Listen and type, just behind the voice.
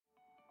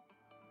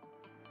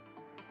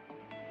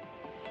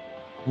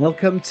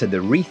Welcome to the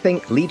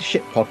Rethink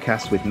Leadership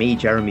Podcast with me,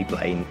 Jeremy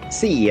Blaine,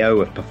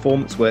 CEO of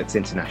Performance Works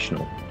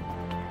International.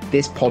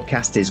 This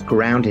podcast is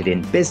grounded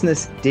in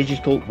business,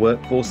 digital,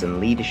 workforce,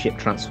 and leadership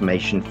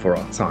transformation for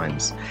our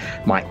times.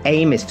 My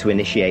aim is to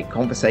initiate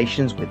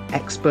conversations with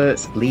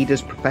experts,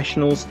 leaders,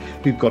 professionals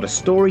who've got a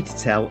story to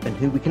tell and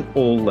who we can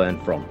all learn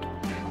from.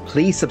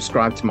 Please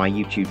subscribe to my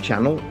YouTube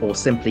channel or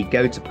simply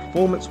go to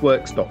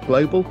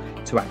performanceworks.global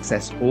to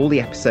access all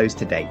the episodes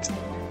to date.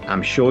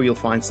 I'm sure you'll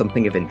find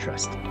something of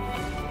interest.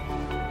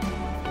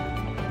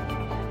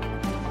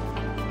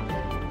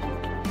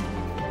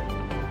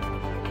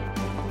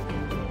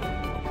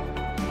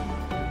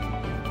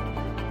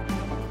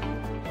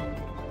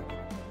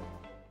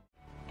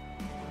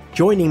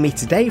 Joining me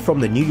today from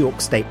the New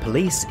York State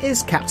Police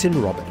is Captain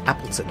Robert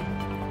Appleton.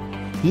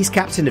 He's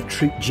captain of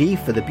Troop G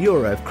for the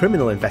Bureau of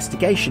Criminal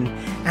Investigation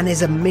and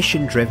is a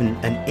mission-driven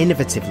and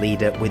innovative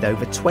leader with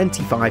over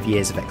 25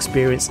 years of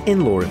experience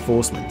in law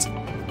enforcement.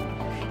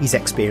 He's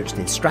experienced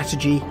in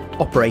strategy,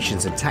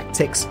 operations and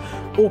tactics,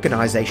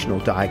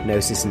 organisational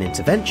diagnosis and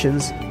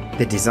interventions,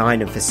 the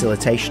design and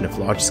facilitation of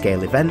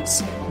large-scale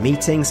events,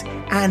 meetings,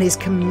 and is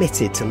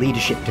committed to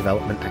leadership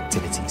development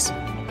activities.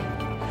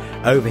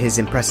 Over his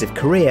impressive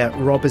career,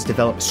 Rob has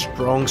developed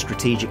strong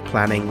strategic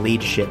planning,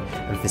 leadership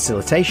and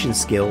facilitation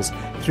skills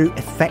through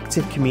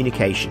effective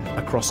communication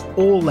across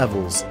all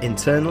levels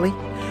internally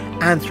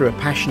and through a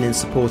passion in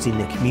supporting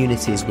the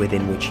communities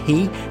within which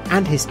he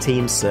and his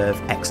team serve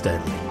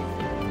externally.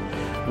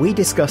 We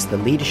discuss the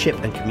leadership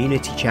and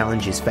community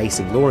challenges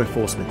facing law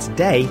enforcement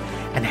today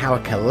and how a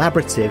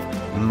collaborative,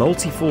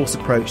 multi-force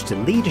approach to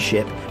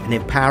leadership and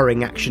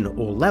empowering action at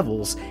all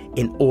levels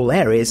in all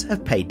areas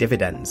have paid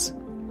dividends.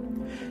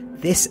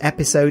 This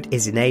episode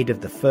is in aid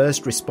of the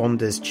First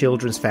Responders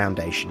Children's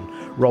Foundation,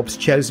 Rob's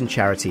chosen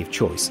charity of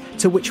choice,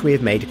 to which we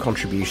have made a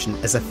contribution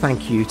as a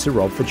thank you to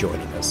Rob for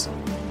joining us.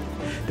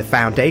 The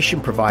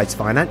foundation provides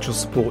financial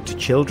support to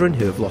children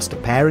who have lost a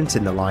parent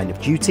in the line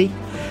of duty,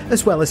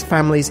 as well as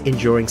families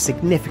enduring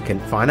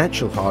significant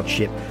financial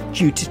hardship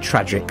due to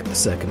tragic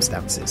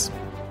circumstances.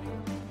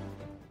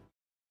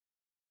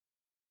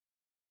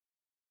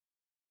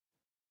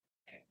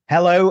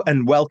 Hello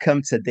and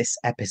welcome to this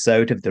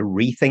episode of the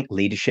Rethink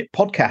Leadership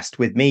Podcast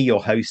with me,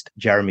 your host,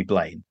 Jeremy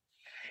Blaine.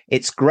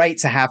 It's great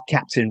to have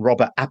Captain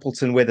Robert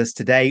Appleton with us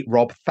today.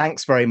 Rob,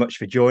 thanks very much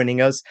for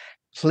joining us.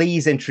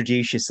 Please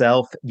introduce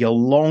yourself, your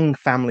long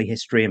family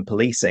history in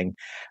policing,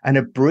 and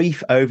a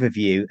brief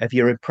overview of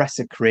your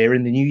impressive career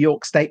in the New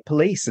York State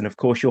Police, and of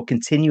course, your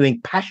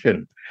continuing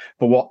passion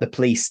for what the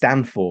police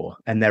stand for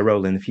and their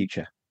role in the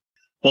future.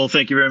 Well,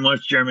 thank you very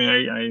much,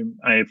 Jeremy.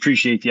 I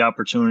appreciate the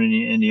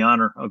opportunity and the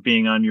honor of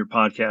being on your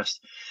podcast.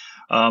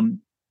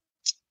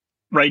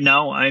 Right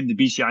now, I'm the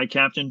BCI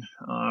captain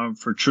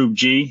for Troop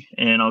G,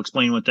 and I'll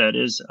explain what that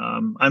is.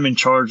 I'm in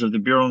charge of the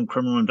Bureau of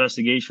Criminal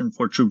Investigation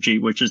for Troop G,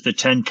 which is the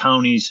 10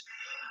 counties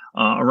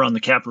around the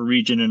capital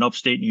region in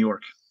upstate New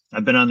York.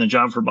 I've been on the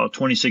job for about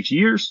 26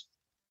 years.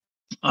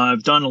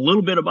 I've done a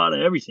little bit about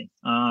everything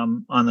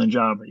on the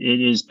job.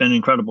 It has been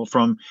incredible.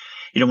 From,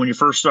 when you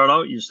first start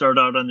out, you start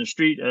out on the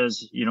street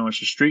as a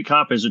street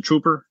cop, as a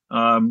trooper,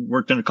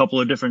 worked in a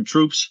couple of different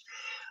troops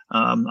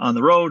on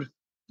the road,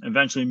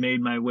 eventually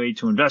made my way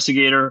to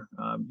investigator,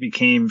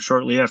 became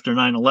shortly after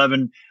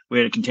 9/11. We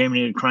had a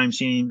contaminated crime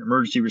scene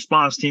emergency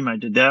response team. I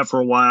did that for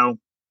a while.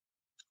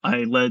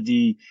 I led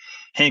the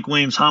Hank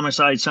Williams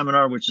Homicide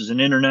Seminar, which is an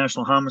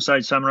international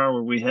homicide seminar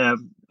where we have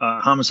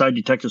homicide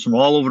detectives from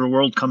all over the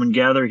world come and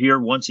gather here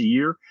once a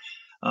year.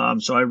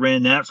 So I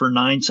ran that for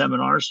 9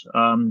 seminars,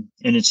 and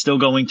it's still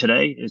going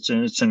today. It's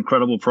an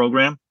incredible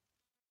program.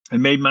 I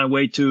made my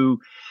way to,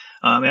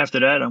 after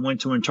that, I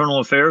went to internal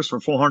affairs for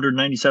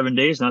 497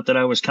 days. Not that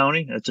I was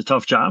counting. That's a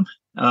tough job.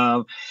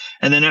 And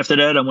then after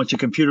that, I went to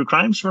computer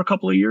crimes for a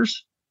couple of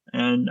years.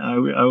 And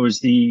I was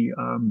the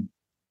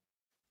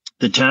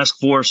task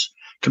force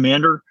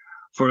commander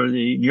for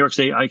the New York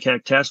State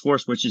ICAC task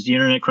force, which is the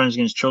Internet Crimes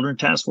Against Children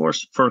task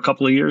force, for a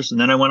couple of years. And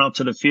then I went out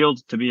to the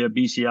field to be a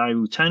BCI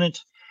lieutenant.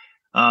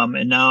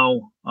 And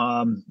now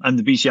I'm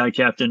the BCI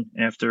captain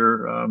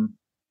after,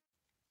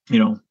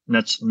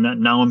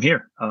 now I'm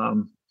here.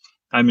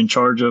 I'm in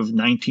charge of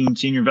 19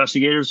 senior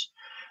investigators,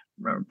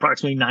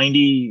 approximately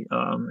 90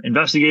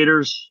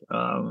 investigators.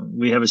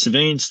 We have a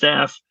civilian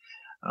staff.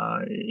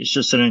 It's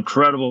just an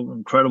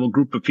incredible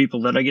group of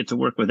people that I get to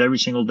work with every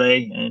single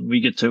day. And we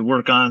get to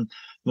work on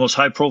the most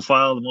high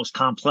profile, the most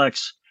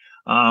complex,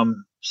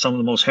 some of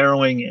the most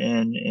harrowing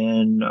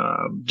and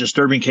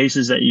disturbing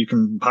cases that you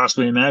can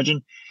possibly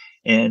imagine.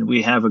 And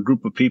we have a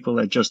group of people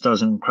that just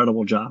does an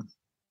incredible job.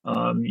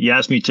 You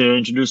asked me to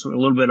introduce a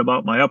little bit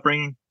about my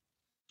upbringing.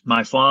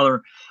 My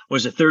father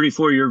was a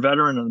 34-year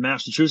veteran of the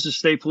Massachusetts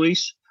State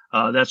Police.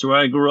 That's where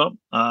I grew up.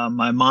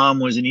 My mom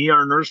was an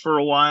ER nurse for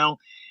a while,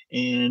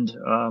 and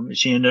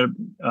she ended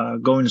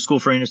up going to school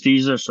for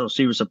anesthesia. So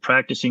she was a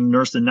practicing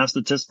nurse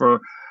anesthetist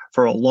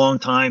for a long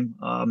time.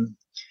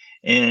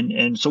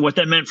 And so what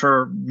that meant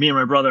for me and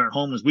my brother at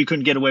home was we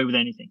couldn't get away with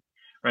anything,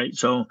 right?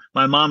 So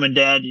my mom and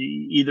dad,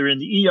 either in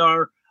the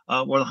ER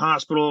or the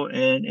hospital,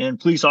 and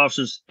police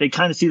officers, they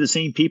kind of see the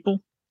same people.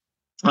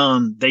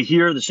 They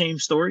hear the same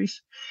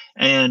stories.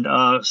 And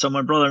so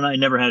my brother and I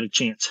never had a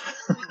chance.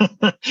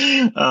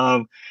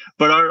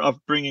 But our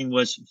upbringing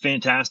was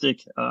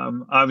fantastic.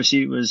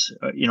 Obviously, it was,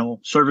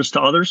 service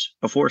to others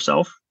before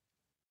self.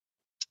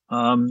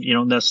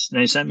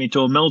 They sent me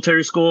to a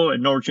military school at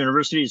Norwich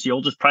University. It's the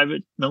oldest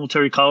private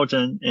military college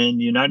in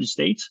the United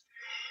States.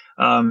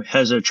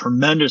 Has a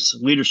tremendous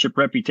leadership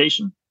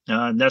reputation.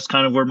 And that's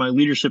kind of where my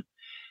leadership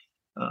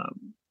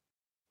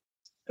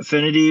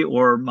affinity,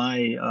 or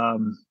my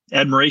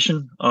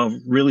admiration of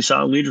really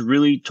solid leaders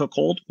really took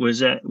hold,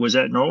 was at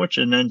Norwich.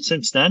 And then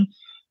since then,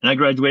 and I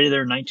graduated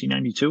there in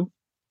 1992,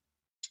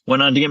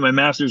 went on to get my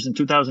master's in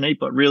 2008,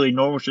 but really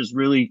Norwich has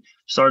really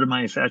started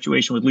my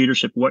infatuation with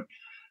leadership, what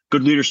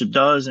good leadership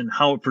does and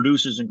how it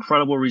produces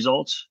incredible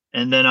results.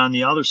 And then on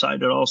the other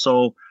side, it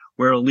also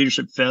where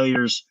leadership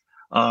failures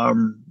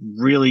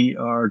really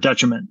are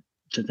detriment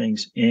to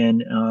things.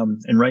 And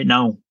right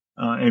now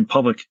in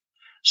public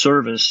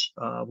service,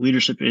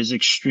 leadership is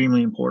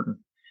extremely important.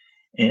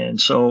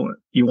 And so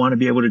you want to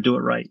be able to do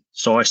it right.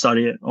 So I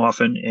study it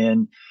often.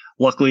 And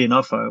luckily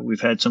enough,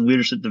 we've had some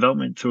leadership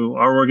development through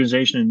our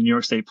organization in New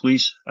York State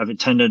Police. I've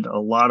attended a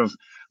lot of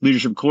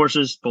leadership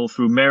courses, both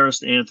through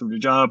Marist and through the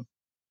job.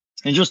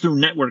 And just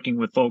through networking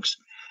with folks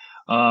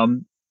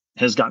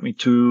has got me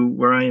to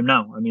where I am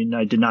now. I mean,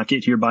 I did not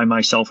get here by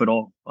myself at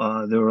all.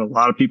 There were a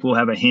lot of people who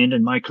have a hand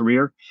in my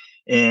career,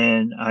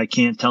 and I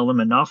can't tell them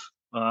enough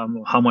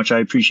how much I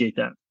appreciate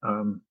that.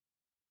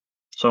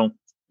 So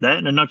that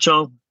in a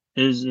nutshell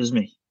is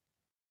me.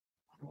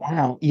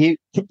 Wow, you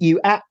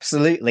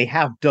absolutely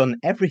have done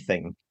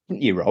everything,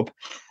 haven't you, Rob?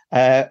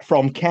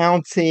 From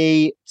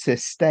county to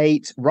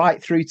state,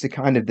 right through to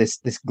kind of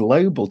this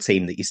global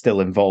team that you're still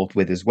involved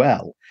with as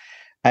well.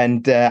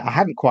 And I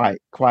hadn't quite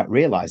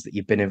realised that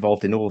you've been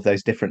involved in all of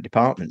those different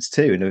departments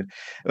too.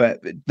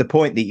 And the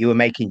point that you were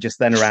making just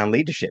then around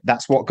leadership,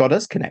 that's what got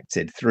us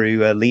connected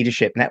through a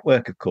leadership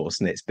network, of course.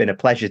 And it's been a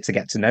pleasure to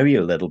get to know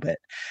you a little bit.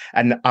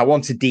 And I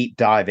want to deep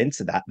dive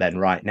into that then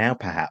right now,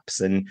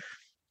 perhaps. And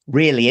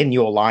really in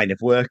your line of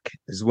work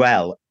as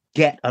well,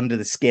 get under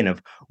the skin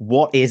of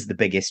what is the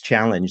biggest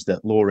challenge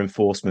that law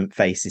enforcement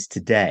faces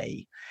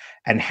today,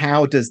 and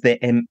how does the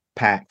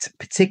impact,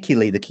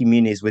 particularly the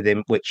communities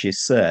within which you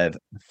serve,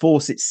 the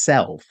force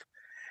itself,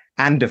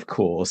 and of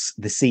course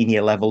the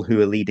senior level who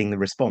are leading the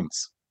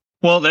response?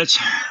 Well, it's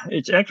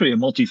actually a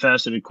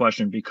multifaceted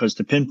question, because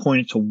to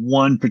pinpoint it to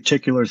one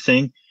particular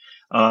thing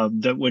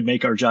that would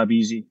make our job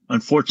easy,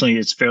 unfortunately,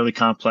 it's fairly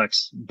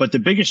complex. But the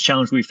biggest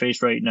challenge we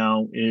face right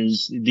now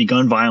is the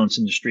gun violence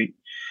in the street,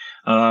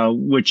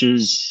 which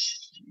is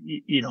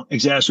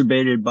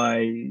exacerbated by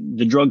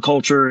the drug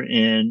culture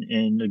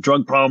and the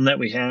drug problem that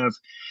we have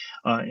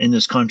in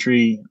this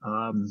country.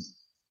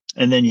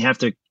 And then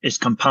it's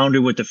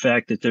compounded with the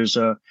fact that there's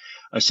a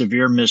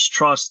severe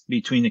mistrust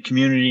between the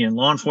community and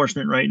law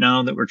enforcement right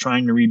now that we're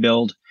trying to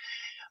rebuild.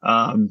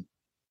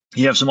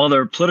 You have some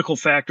other political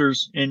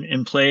factors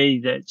in play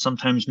that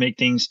sometimes make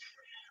things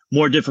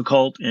more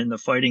difficult in the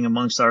fighting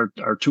amongst our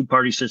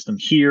two-party system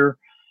here.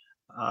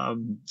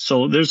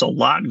 So there's a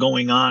lot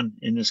going on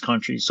in this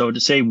country. So to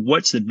say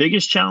what's the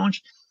biggest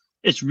challenge,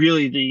 it's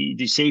really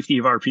the safety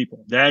of our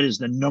people. That is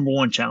the number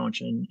one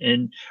challenge.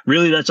 And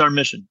really that's our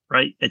mission,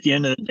 right? At the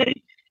end of the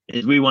day,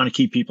 is we want to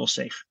keep people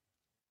safe.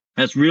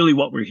 That's really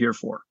what we're here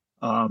for.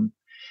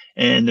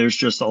 And there's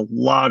just a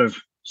lot of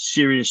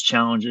serious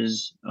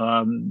challenges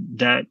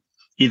that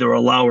either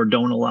allow or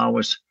don't allow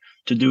us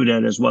to do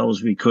that as well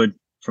as we could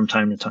from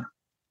time to time.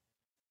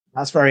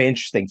 That's very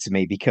interesting to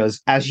me,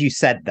 because as you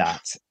said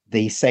that,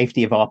 the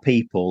safety of our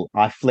people,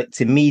 I flicked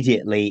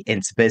immediately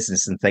into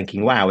business and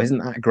thinking, wow, isn't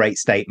that a great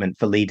statement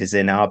for leaders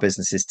in our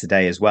businesses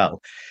today as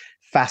well?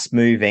 Fast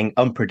moving,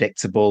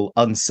 unpredictable,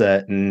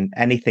 uncertain,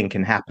 anything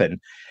can happen.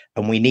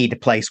 And we need a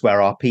place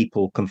where our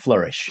people can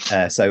flourish.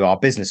 So our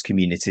business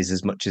communities,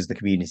 as much as the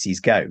communities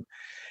go.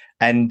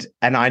 And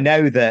I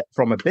know that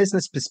from a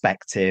business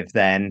perspective,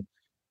 then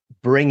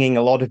bringing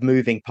a lot of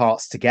moving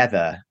parts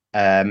together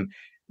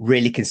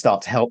really can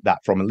start to help that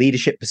from a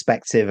leadership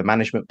perspective, a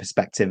management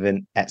perspective,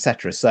 and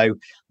etc. So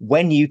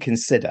when you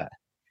consider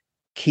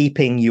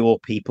keeping your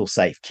people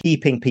safe,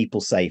 keeping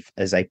people safe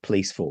as a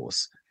police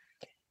force,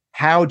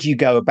 how do you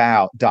go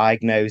about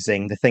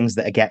diagnosing the things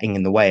that are getting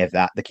in the way of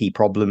that, the key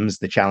problems,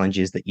 the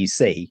challenges that you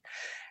see?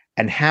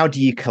 And how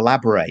do you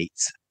collaborate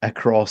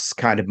across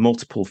kind of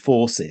multiple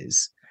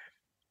forces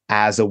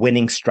as a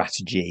winning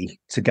strategy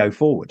to go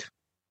forward?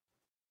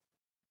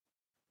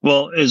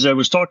 Well, as I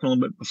was talking a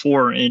little bit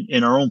before,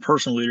 in our own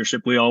personal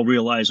leadership, we all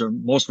realize, or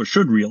most of us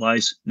should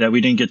realize, that we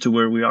didn't get to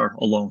where we are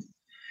alone.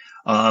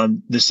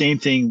 The same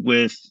thing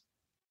with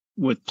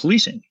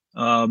policing,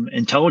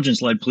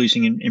 intelligence-led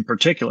policing in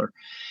particular,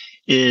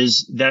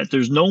 is that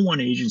there's no one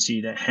agency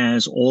that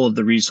has all of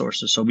the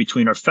resources. So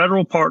between our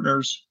federal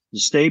partners, the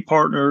state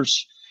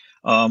partners,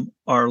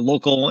 our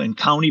local and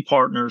county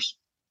partners,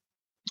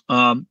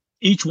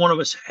 each one of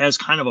us has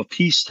kind of a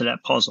piece to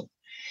that puzzle.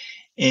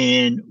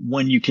 And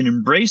when you can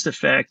embrace the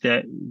fact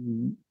that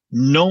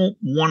No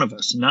one of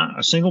us, not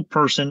a single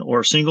person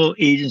or a single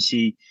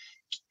agency,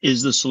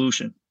 is the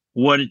solution.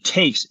 What it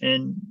takes,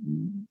 and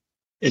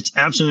it's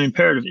absolutely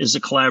imperative, is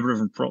a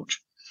collaborative approach.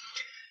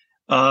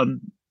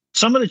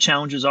 Some of the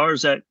challenges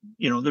is that,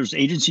 there's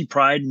agency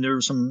pride, and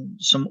there's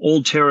some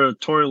old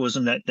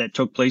territorialism that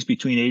took place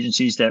between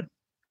agencies that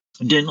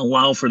didn't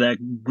allow for that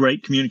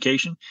great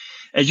communication,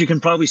 as you can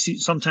probably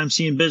sometimes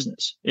see in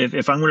business.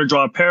 If I'm going to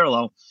draw a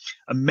parallel,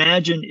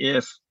 imagine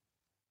if,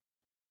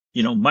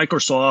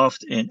 Microsoft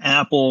and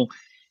Apple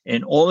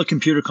and all the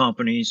computer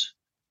companies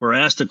were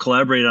asked to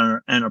collaborate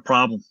on a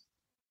problem,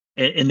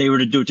 and they were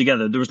to do it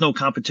together. There was no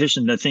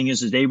competition. The thing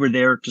is they were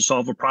there to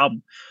solve a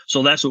problem.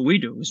 So that's what we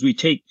do, is we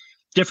take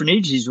different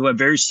agencies who have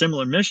very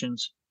similar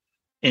missions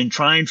and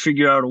try and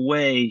figure out a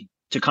way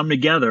to come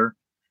together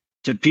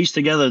to piece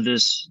together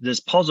this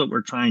puzzle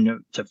we're trying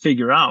to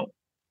figure out,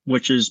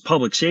 which is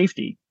public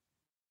safety,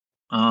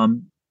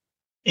 and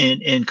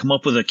come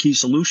up with a key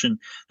solution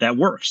that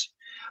works.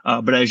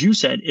 But as you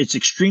said, it's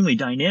extremely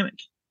dynamic.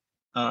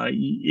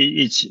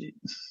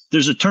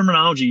 There's a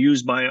terminology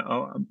used by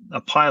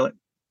a pilot.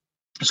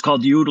 It's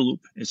called the OODA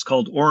loop. It's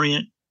called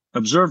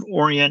observe,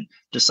 orient,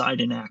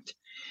 decide, and act.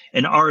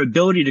 And our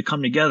ability to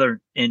come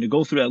together and to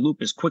go through that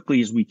loop as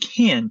quickly as we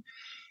can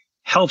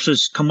helps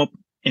us come up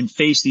and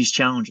face these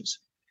challenges.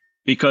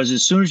 Because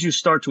as soon as you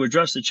start to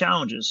address the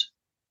challenges,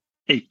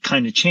 it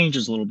kind of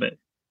changes a little bit.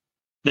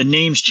 The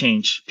names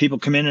change. People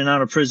come in and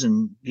out of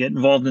prison, get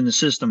involved in the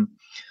system.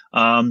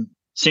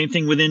 Same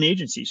thing within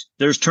agencies.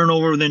 There's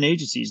turnover within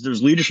agencies.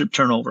 There's leadership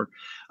turnover,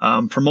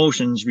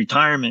 promotions,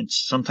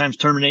 retirements, sometimes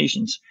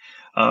terminations.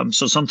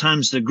 So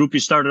sometimes the group you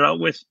started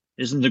out with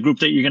isn't the group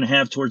that you're going to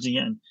have towards the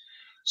end.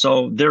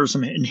 So there are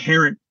some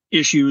inherent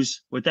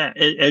issues with that,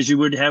 as you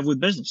would have with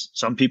business.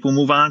 Some people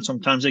move on.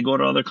 Sometimes they go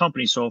to other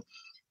companies. So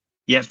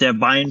you have to have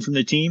buy-in from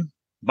the team,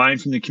 buy-in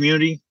from the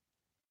community.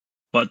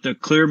 But the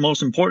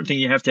most important thing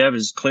you have to have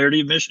is clarity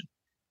of mission.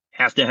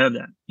 Have to have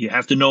that. You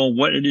have to know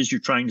what it is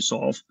you're trying to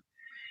solve.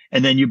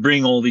 And then you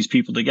bring all these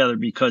people together,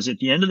 because at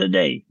the end of the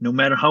day, no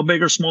matter how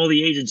big or small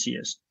the agency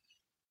is,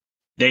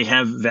 they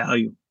have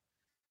value.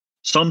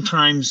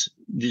 Sometimes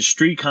the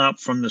street cop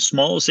from the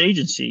smallest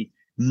agency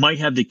might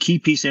have the key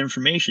piece of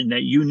information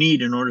that you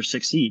need in order to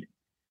succeed.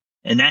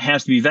 And that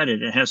has to be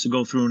vetted. It has to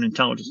go through an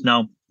intelligence.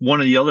 Now, one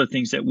of the other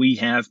things that we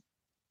have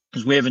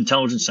is we have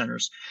intelligence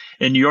centers.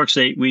 In New York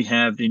State, we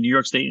have the New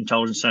York State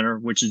Intelligence Center,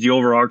 which is the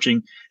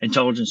overarching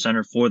intelligence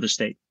center for the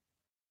state.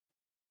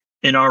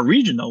 In our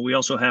region, though, we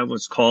also have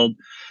what's called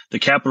the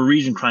Capital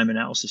Region Crime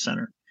Analysis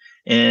Center.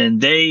 And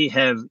they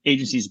have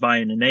agencies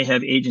buy-in, and they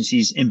have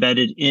agencies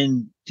embedded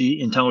in the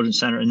intelligence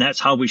center. And that's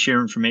how we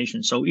share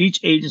information. So each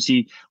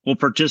agency will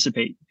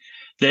participate.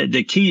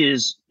 The key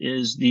is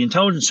the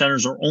intelligence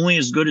centers are only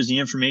as good as the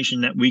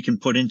information that we can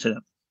put into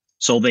them.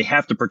 So they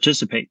have to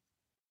participate.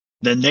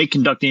 Then they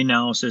conduct the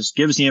analysis,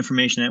 give us the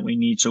information that we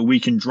need so we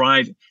can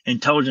drive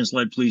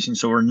intelligence-led policing.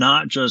 So we're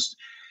not just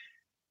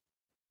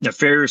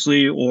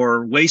nefariously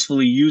or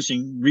wastefully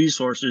using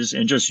resources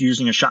and just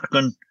using a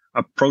shotgun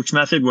approach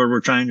method where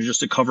we're trying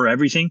to cover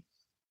everything.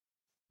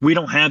 We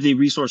don't have the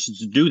resources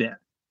to do that.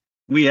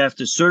 We have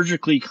to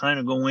surgically kind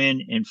of go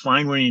in and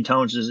find where the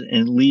intelligence is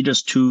and lead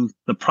us to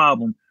the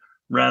problem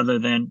rather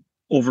than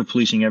over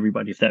policing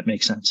everybody, if that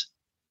makes sense.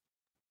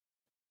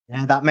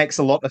 Yeah, that makes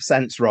a lot of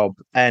sense, Rob.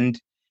 And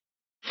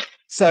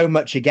so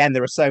much, again,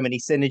 there are so many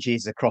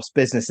synergies across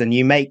business, and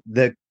you make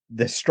the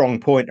strong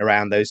point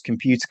around those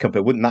computer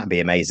companies. Wouldn't that be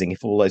amazing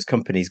if all those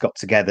companies got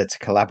together to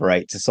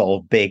collaborate to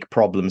solve big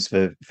problems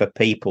for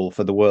people,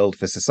 for the world,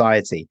 for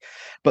society?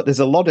 But there's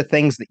a lot of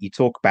things that you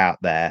talk about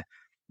there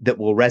that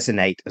will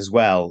resonate as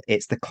well.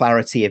 It's the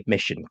clarity of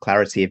mission,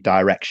 clarity of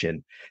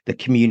direction, the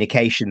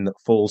communication that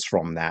falls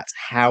from that,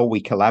 how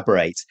we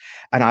collaborate.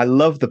 And I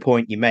love the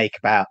point you make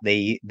about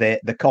the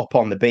cop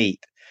on the beat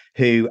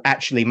who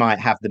actually might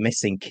have the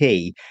missing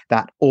key.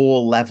 That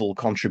all level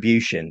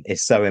contribution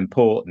is so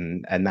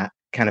important, and that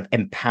kind of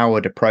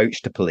empowered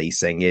approach to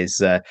policing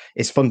is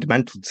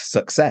fundamental to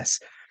success.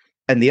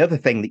 And the other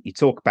thing that you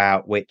talk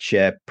about, which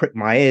pricked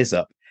my ears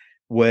up,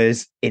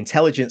 was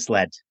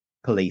intelligence-led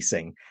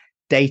policing,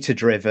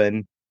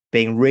 data-driven,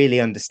 being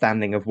really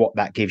understanding of what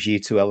that gives you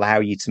to allow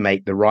you to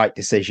make the right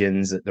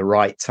decisions at the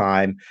right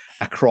time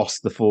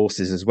across the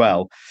forces as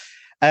well.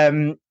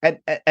 And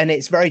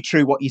it's very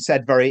true what you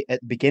said very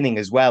at the beginning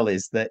as well,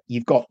 is that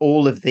you've got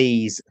all of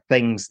these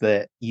things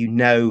that you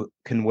know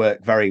can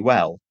work very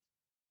well.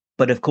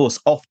 But of course,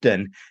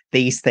 often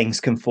these things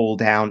can fall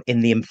down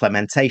in the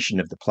implementation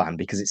of the plan,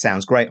 because it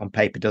sounds great on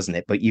paper, doesn't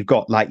it? But you've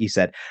got, like you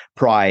said,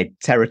 pride,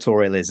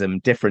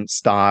 territorialism, different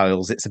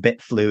styles. It's a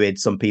bit fluid.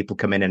 Some people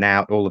come in and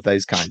out, all of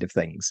those kind of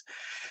things.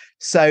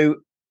 So,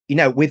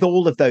 with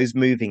all of those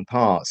moving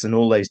parts and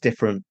all those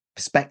different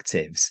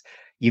perspectives,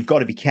 you've got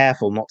to be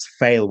careful not to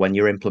fail when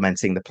you're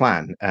implementing the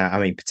plan.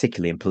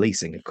 Particularly in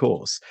policing, of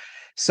course.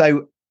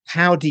 So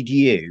how did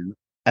you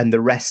and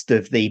the rest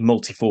of the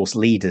multi-force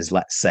leaders,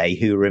 let's say,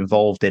 who are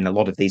involved in a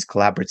lot of these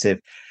collaborative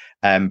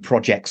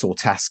projects or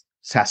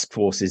task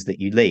forces that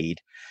you lead,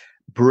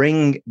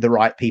 bring the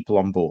right people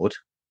on board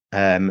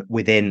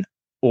within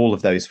all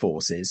of those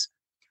forces,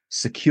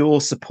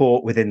 secure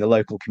support within the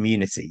local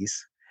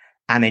communities,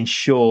 and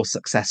ensure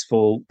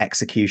successful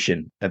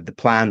execution of the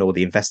plan or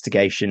the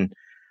investigation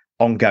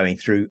ongoing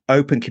through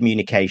open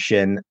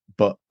communication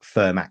but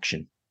firm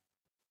action?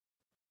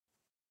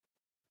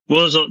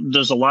 Well,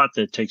 there's a lot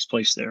that takes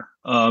place there.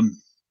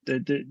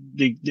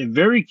 The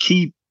very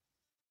key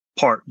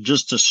part,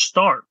 just to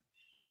start,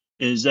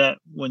 is that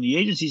when the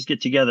agencies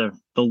get together,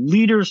 the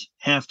leaders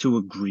have to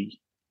agree,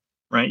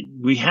 right?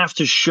 We have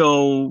to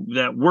show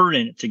that we're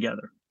in it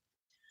together.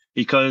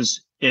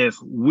 Because if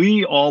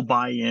we all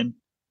buy in,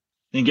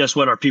 then guess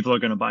what? Our people are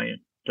going to buy in.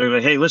 They're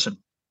like, hey, listen,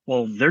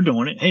 well, they're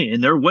doing it. Hey,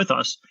 and they're with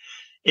us.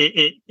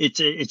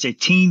 It's a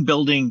team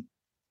building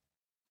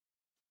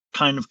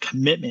kind of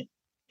commitment.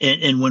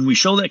 And when we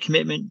show that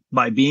commitment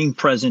by being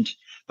present,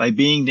 by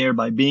being there,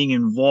 by being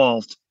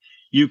involved,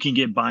 you can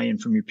get buy-in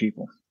from your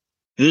people.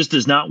 This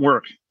does not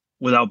work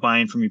without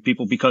buy-in from your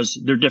people because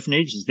they're different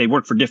agencies. They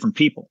work for different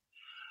people.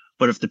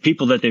 But if the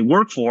people that they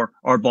work for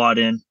are bought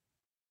in,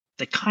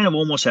 they kind of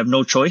almost have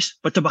no choice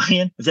but to buy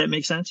in, if that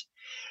makes sense.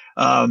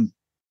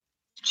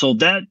 So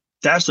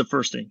that's the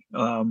first thing.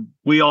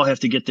 We all have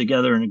to get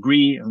together and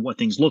agree on what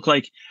things look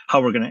like,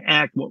 how we're going to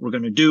act, what we're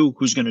going to do,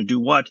 who's going to do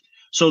what.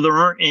 So there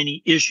aren't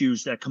any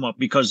issues that come up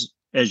because,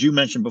 as you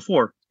mentioned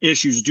before,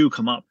 issues do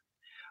come up.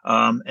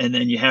 And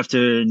then you have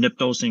to nip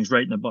those things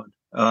right in the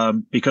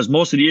bud. Because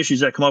most of the issues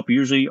that come up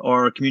usually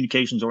are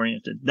communications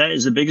oriented. That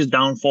is the biggest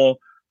downfall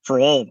for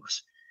all of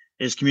us.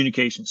 Is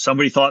communication.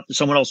 Somebody thought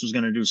someone else was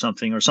going to do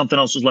something or something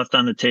else was left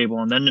on the table.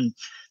 And then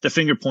the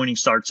finger pointing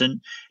starts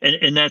and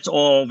that's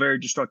all very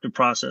destructive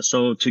process.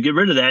 So to get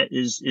rid of that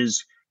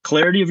is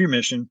clarity of your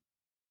mission,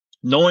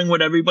 knowing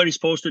what everybody's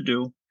supposed to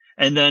do.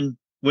 And then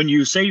when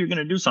you say you're going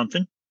to do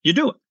something, you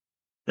do it.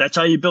 That's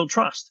how you build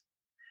trust.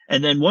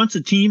 And then once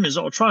the team is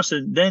all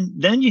trusted,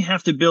 then you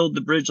have to build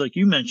the bridge, like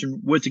you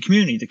mentioned, with the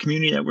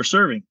community that we're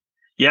serving.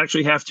 You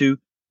actually have to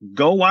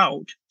go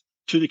out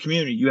to the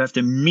community. You have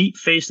to meet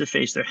face to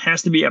face. There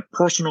has to be a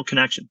personal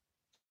connection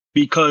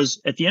because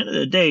at the end of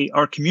the day,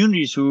 our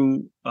communities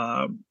who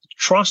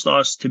trust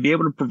us to be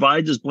able to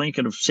provide this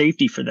blanket of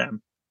safety for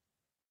them,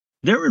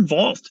 they're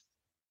involved.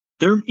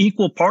 They're an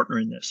equal partner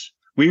in this.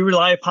 We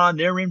rely upon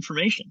their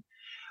information.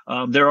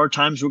 There are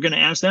times we're going to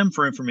ask them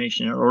for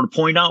information or to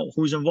point out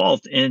who's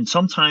involved. And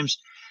sometimes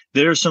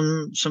there's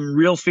some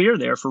real fear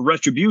there for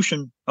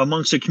retribution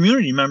amongst the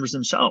community members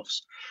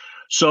themselves.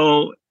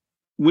 So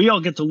we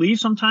all get to leave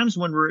sometimes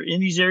when we're in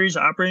these areas,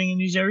 operating in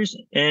these areas,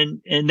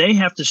 and they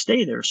have to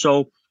stay there.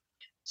 So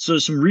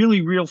some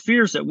really real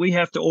fears that we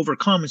have to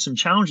overcome and some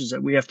challenges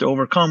that we have to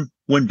overcome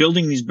when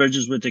building these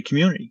bridges with the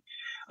community.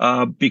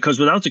 Because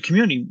without the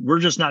community, we're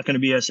just not going to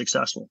be as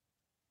successful.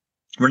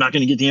 We're not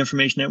going to get the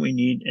information that we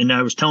need. And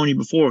I was telling you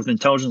before with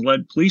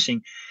intelligence-led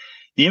policing,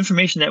 the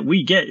information that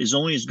we get is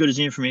only as good as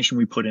the information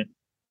we put in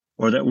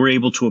or that we're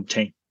able to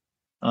obtain.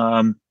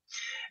 And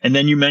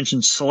then you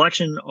mentioned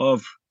selection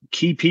of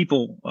key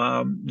people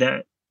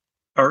that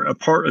are a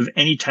part of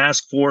any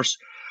task force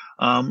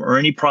or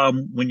any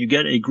problem. When you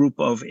get a group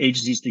of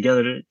agencies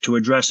together to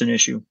address an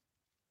issue,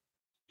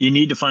 you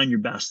need to find your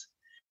best.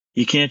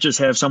 You can't just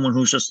have someone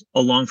who's just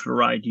along for the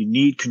ride. You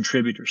need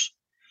contributors.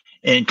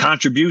 And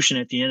contribution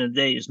at the end of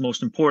the day is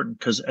most important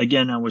because,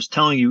 again, I was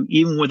telling you,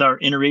 even with our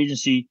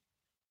interagency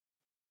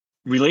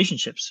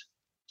relationships,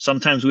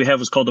 sometimes we have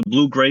what's called a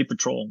blue-gray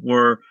patrol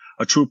where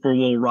a trooper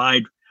will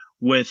ride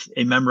with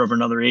a member of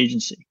another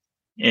agency.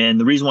 And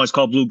the reason why it's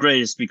called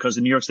blue-gray is because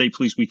in New York State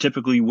Police, we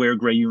typically wear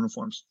gray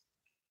uniforms.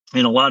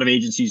 And a lot of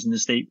agencies in the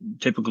state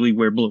typically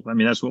wear blue. I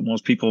mean, that's what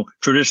most people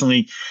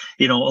traditionally,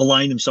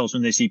 align themselves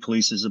when they see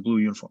police as a blue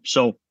uniform.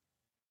 So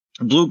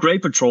blue-gray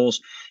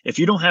patrols, if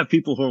you don't have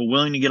people who are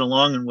willing to get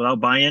along and without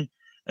buy-in,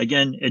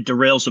 again, it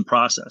derails the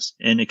process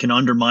and it can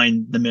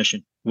undermine the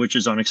mission, which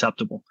is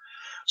unacceptable.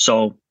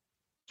 So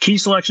key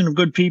selection of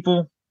good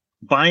people,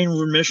 buy-in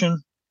with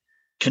mission,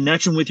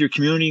 connection with your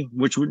community,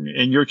 which would,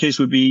 in your case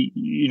would be,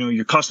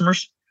 your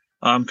customers.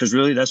 Because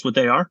really that's what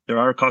they are. They're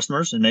our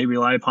customers and they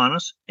rely upon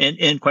us.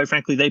 And quite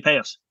frankly, they pay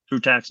us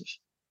through taxes.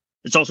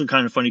 It's also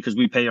kind of funny because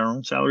we pay our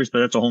own salaries, but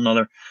that's a whole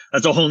nother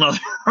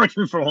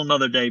argument for a whole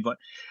nother day. But,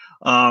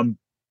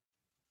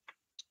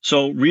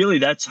 so really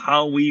that's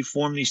how we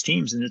form these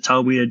teams and it's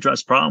how we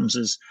address problems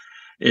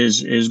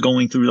is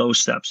going through those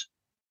steps.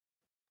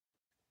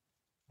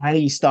 How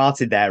you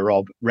started there,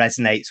 Rob,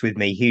 resonates with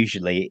me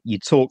hugely. You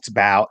talked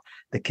about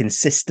the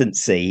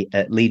consistency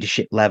at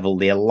leadership level,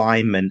 the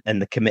alignment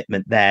and the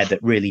commitment there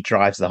that really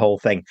drives the whole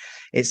thing.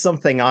 It's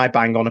something I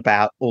bang on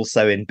about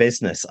also in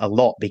business a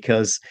lot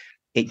because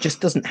it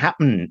just doesn't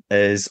happen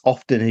as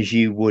often as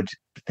you would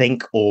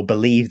think or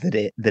believe that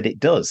it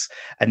does.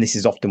 And this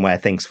is often where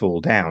things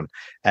fall down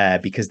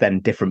because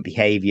then different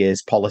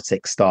behaviors,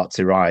 politics start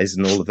to rise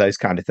and all of those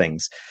kind of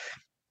things.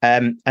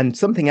 And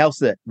something else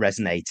that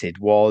resonated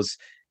was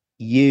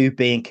you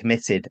being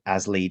committed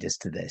as leaders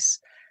to this.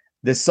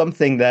 There's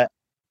something that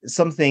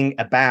something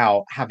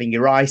about having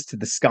your eyes to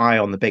the sky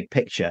on the big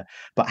picture,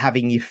 but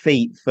having your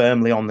feet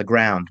firmly on the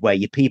ground where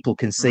your people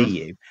can see Mhm.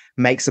 you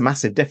makes a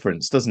massive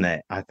difference, doesn't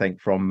it? I think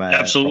from that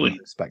Absolutely.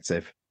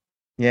 perspective.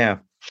 Yeah.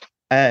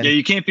 Yeah, Um,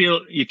 you can't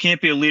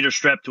be a leader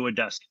strapped to a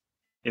desk.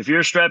 If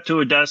you're strapped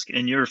to a desk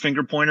and you're a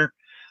finger pointer,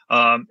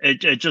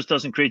 it just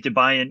doesn't create the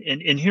buy-in.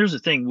 And here's the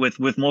thing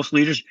with most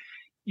leaders,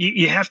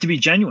 you have to be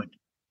genuine.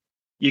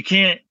 You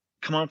can't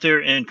come out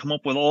there and come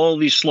up with all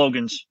these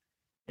slogans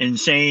and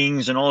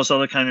sayings and all this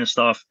other kind of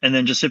stuff, and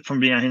then just sit from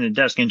behind the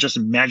desk and just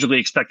magically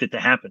expect it to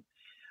happen.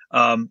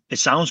 It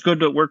sounds good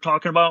that we're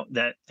talking about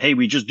that. Hey,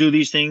 we just do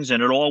these things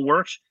and it all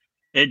works.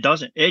 It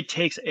doesn't. It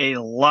takes a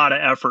lot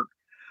of effort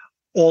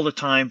all the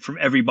time from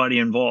everybody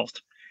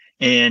involved,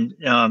 and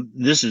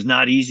this is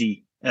not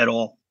easy at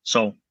all.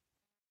 So,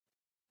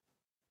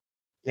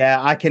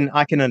 yeah, I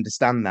can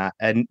understand that.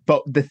 And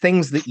but the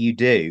things that you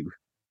do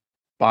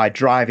by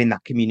driving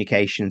that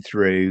communication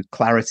through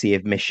clarity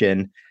of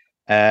mission,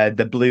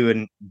 the blue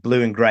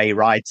and grey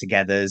ride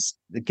togethers,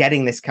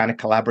 getting this kind of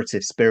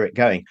collaborative spirit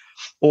going,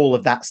 all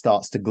of that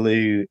starts to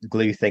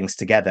glue things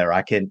together.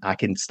 I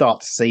can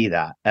start to see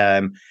that,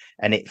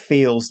 and it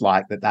feels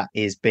like that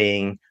is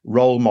being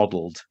role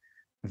modelled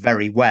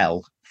very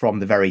well from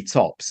the very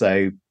top.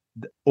 So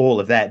all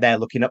of they're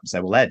looking up and say,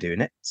 well, they're doing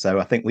it, so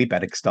I think we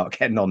better start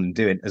getting on and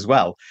doing it as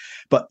well.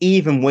 But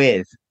even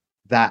with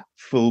that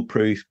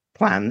foolproof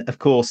plan, of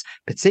course,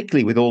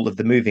 particularly with all of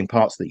the moving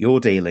parts that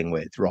you're dealing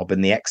with, Rob,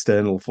 and the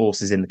external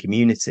forces in the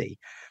community,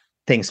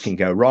 things can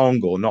go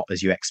wrong or not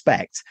as you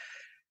expect.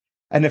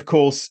 And of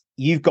course,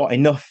 you've got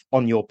enough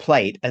on your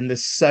plate, and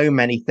there's so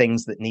many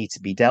things that need to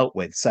be dealt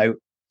with. So,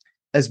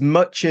 as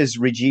much as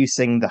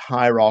reducing the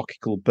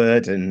hierarchical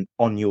burden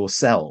on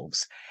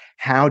yourselves,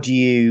 how do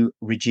you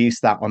reduce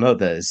that on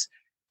others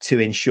to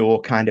ensure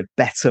kind of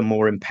better,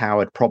 more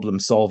empowered problem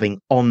solving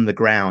on the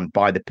ground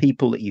by the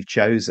people that you've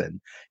chosen,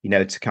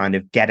 to kind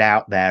of get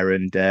out there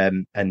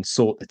and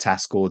sort the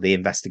task or the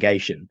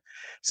investigation,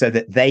 so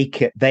that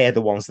they are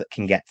the ones that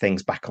can get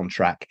things back on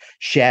track,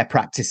 share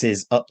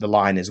practices up the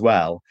line as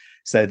well,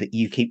 so that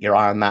you keep your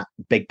eye on that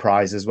big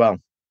prize as well.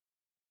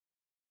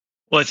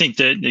 well, I think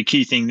that the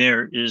key thing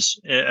there is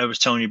I was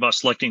telling you about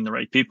selecting the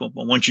right people,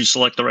 but once you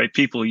select the right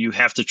people, you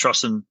have to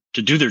trust them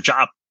to do their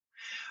job.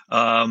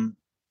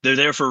 They're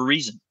there for a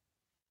reason.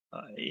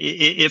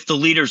 If the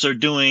leaders are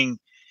doing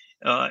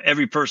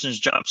every person's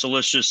job. So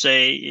let's just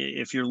say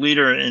if your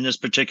leader in this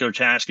particular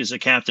task is a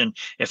captain,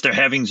 if they're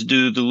having to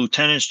do the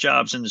lieutenant's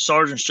jobs and the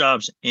sergeant's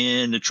jobs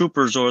and the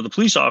troopers or the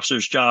police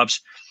officers' jobs,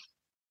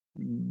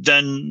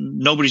 then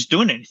nobody's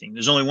doing anything.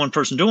 There's only one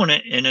person doing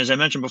it. And as I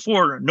mentioned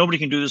before, nobody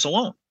can do this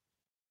alone.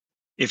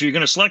 If you're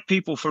going to select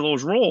people for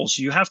those roles,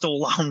 you have to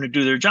allow them to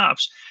do their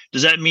jobs.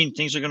 Does that mean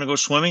things are going to go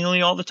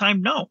swimmingly all the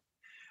time? No.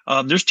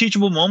 There's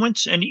teachable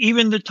moments, and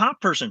even the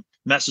top person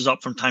messes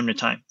up from time to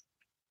time.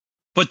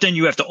 But then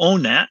you have to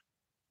own that.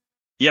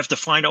 You have to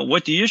find out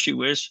what the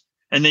issue is,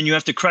 and then you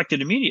have to correct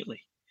it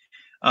immediately.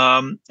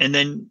 And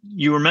then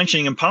you were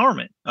mentioning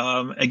empowerment.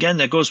 Again,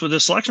 that goes with the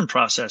selection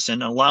process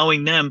and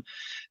allowing them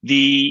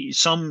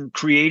some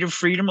creative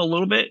freedom a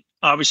little bit,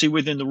 obviously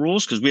within the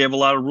rules, because we have a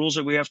lot of rules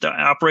that we have to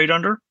operate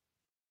under.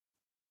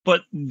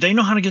 But they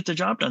know how to get the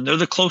job done. They're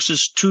the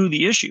closest to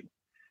the issue.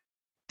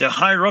 The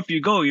higher up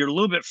you go, you're a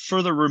little bit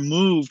further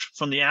removed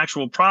from the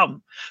actual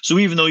problem. So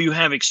even though you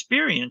have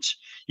experience,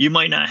 you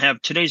might not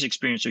have today's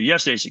experience or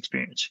yesterday's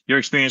experience. Your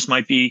experience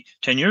might be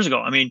 10 years ago.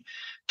 I mean,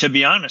 to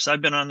be honest, I've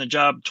been on the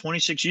job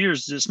 26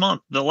 years this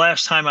month. The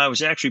last time I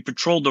was actually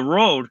patrolled the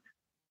road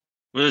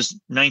was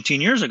 19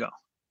 years ago.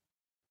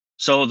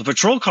 So the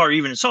patrol car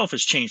even itself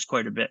has changed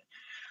quite a bit.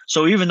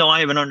 So even though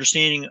I have an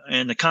understanding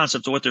and the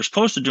concept of what they're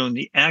supposed to do, and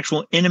the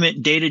actual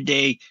intimate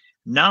day-to-day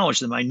knowledge,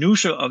 the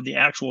minutia of the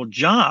actual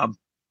job,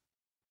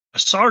 a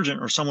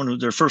sergeant or someone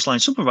who's their first line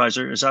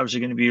supervisor is obviously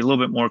going to be a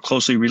little bit more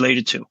closely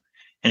related to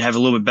and have a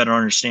little bit better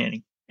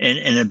understanding and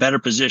in a better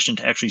position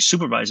to actually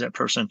supervise that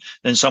person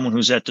than someone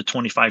who's at the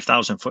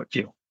 25,000 foot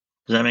view.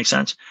 Does that make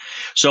sense?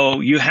 So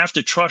you have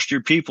to trust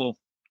your people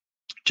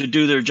to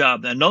do their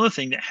job. Another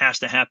thing that has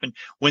to happen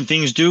when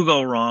things do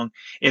go wrong,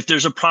 if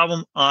there's a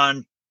problem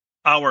on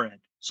our end.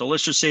 So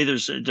let's just say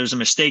there's a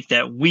mistake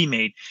that we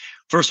made.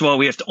 First of all,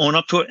 we have to own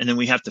up to it, and then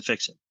we have to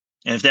fix it.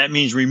 And if that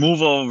means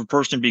removal of a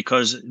person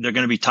because they're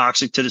going to be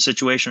toxic to the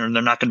situation or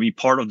they're not going to be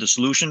part of the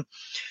solution,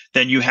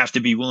 then you have to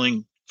be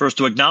willing first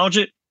to acknowledge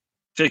it,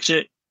 fix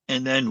it,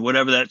 and then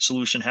whatever that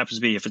solution happens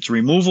to be. If it's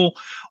removal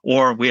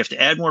or we have to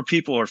add more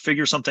people or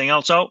figure something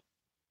else out,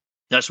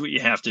 that's what you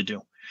have to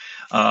do.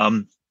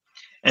 And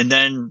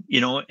then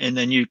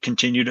you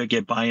continue to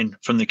get buy-in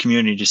from the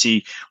community to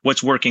see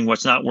what's working,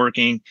 what's not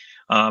working,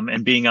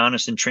 and being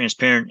honest and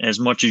transparent as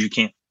much as you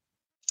can.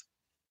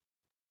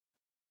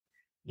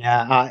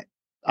 Yeah,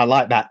 I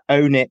like that.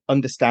 Own it,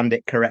 understand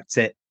it, correct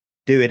it,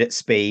 do it at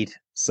speed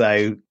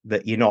so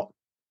that you're not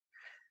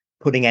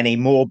putting any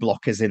more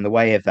blockers in the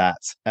way of that.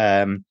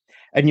 And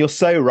you're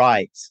so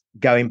right,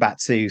 going back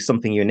to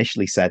something you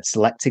initially said,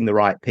 selecting the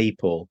right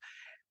people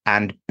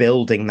and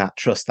building that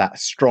trust, that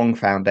strong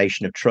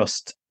foundation of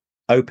trust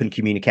open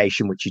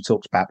communication, which you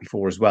talked about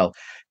before as well,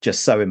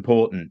 just so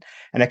important.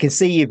 And I can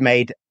see you've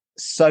made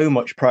so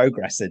much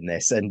progress in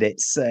this, and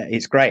it's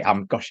great.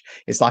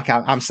 It's like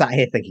I'm sat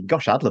here thinking,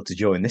 gosh, I'd love to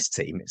join this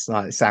team. It's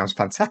like, it sounds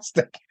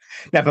fantastic.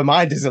 Never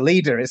mind as a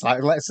leader, it's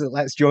like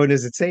let's join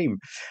as a team.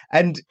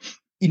 And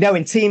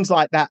in teams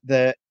like that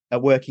are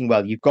working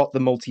well, you've got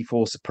the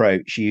multi-force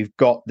approach, you've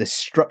got the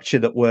structure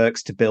that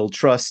works to build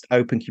trust,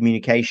 open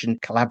communication,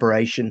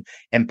 collaboration,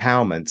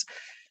 empowerment.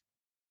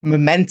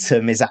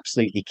 Momentum is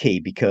absolutely key,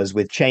 because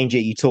with change,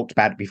 you talked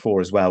about it before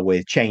as well,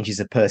 with changes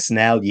of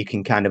personnel, you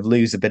can kind of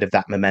lose a bit of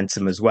that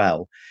momentum as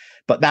well.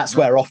 But that's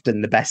where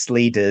often the best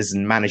leaders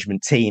and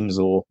management teams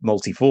or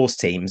multi-force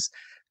teams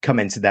come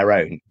into their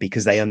own,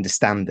 because they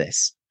understand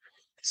this.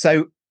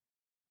 So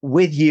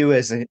with you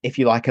as, if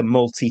you like, a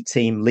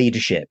multi-team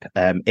leadership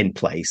in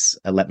place,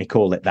 let me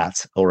call it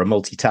that, or a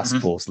multi-task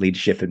force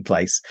leadership in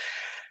place,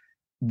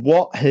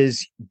 what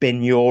has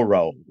been your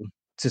role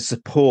to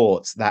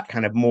support that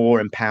kind of more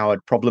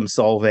empowered problem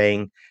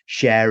solving,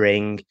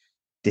 sharing,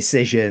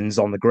 decisions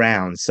on the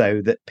ground,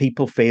 so that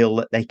people feel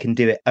that they can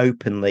do it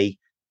openly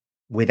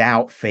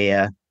without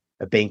fear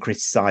of being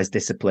criticized,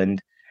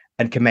 disciplined,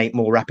 and can make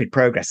more rapid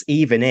progress,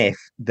 even if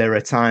there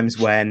are times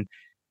when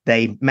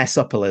they mess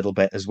up a little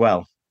bit as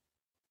well?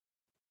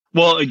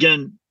 Well,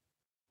 again,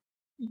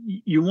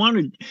 you want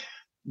a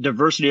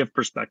diversity of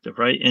perspective,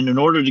 right? And in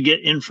order to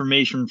get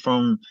information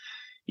from,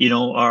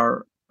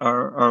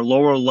 our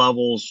lower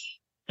levels,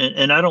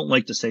 and I don't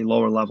like to say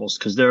lower levels,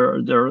 because they're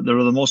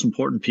the most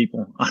important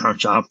people on our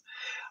job.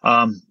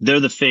 They're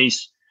the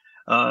face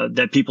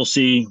that people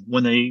see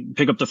when they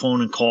pick up the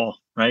phone and call,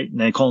 right? And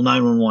they call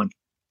 911.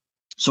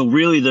 So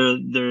really,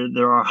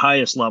 they're our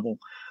highest level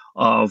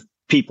of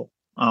people,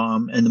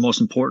 and the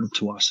most important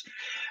to us.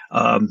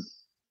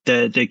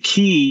 The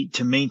key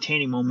to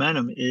maintaining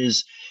momentum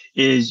is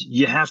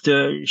you have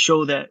to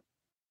show that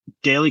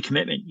daily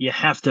commitment. You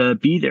have to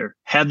be there,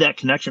 have that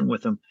connection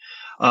with them.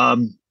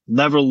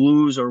 Never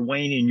lose or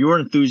wane in your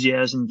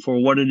enthusiasm for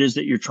what it is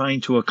that you're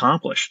trying to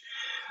accomplish.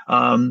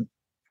 And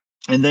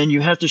then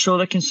you have to show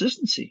that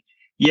consistency.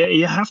 Yeah,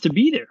 you have to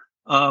be there.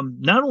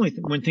 Not only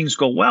when things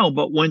go well,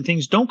 but when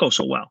things don't go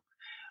so well.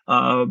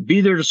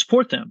 Be there to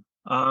support them.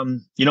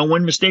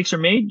 When mistakes are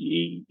made,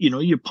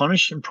 you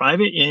punish in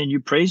private and you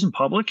praise in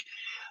public,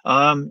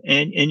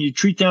 and you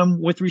treat them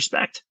with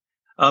respect.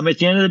 At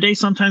the end of the day,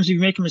 sometimes if you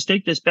make a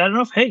mistake that's bad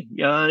enough, hey,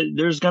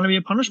 there's going to be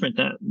a punishment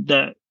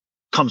that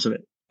comes of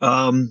it.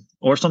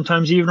 Or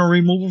sometimes even a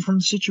removal from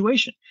the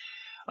situation.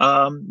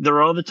 There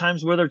are other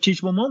times where there are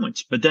teachable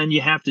moments, but then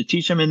you have to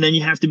teach them, and then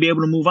you have to be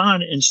able to move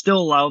on and still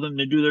allow them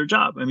to do their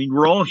job. I mean,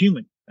 we're all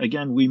human.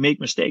 Again, we make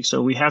mistakes,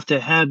 so we have to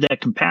have that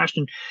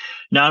compassion,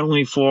 not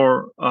only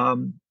for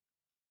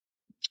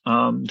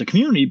the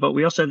community, but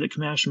we also have the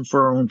compassion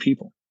for our own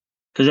people.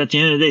 Because at the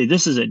end of the day,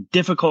 this is a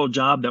difficult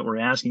job that we're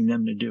asking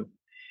them to do.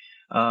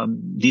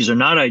 These are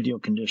not ideal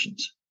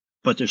conditions,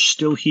 but they're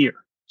still here.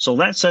 So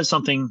that says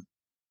something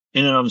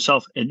in and of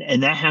itself,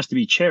 and that has to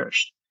be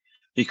cherished.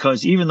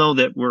 Because even though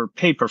that we're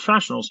paid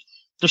professionals,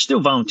 they're still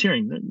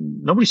volunteering.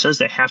 Nobody says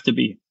they have to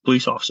be a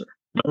police officer.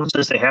 No one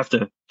says they have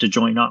to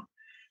join up.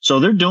 So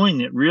they're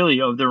doing it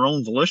really of their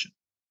own volition.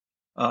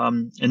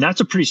 And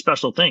that's a pretty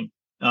special thing,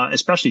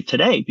 especially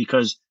today,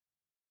 because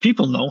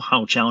people know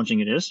how challenging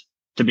it is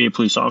to be a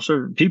police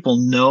officer. People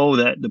know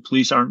that the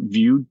police aren't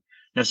viewed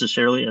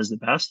necessarily as the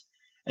best,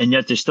 and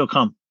yet they still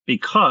come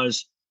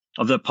because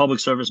of the public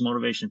service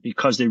motivation,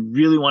 because they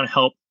really want to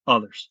help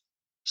others.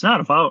 It's not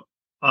about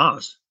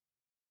us.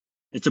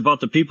 It's about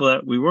the people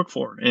that we work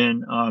for.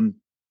 And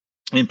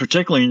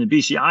particularly in the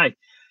BCI,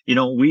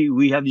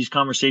 we have these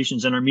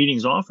conversations in our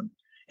meetings often.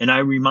 And I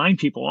remind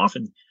people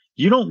often,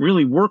 you don't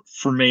really work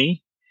for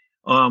me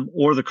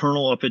or the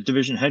colonel up at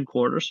division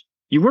headquarters.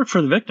 You work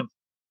for the victim.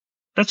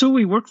 That's who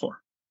we work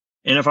for.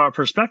 And if our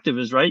perspective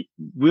is right,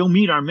 we'll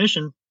meet our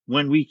mission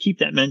when we keep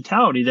that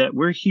mentality that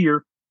we're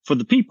here for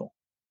the people.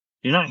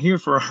 You're not here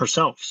for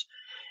ourselves.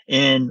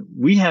 And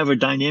we have a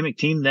dynamic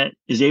team that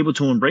is able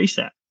to embrace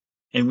that.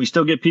 And we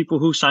still get people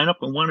who sign up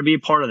and want to be a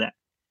part of that.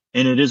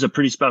 And it is a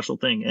pretty special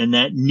thing. And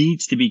that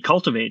needs to be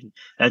cultivated.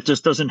 That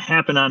just doesn't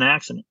happen on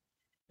accident.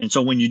 And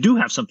so when you do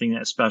have something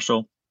that's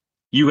special,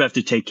 you have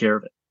to take care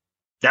of it.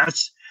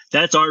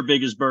 That's our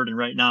biggest burden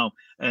right now.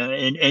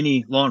 In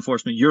any law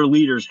enforcement, your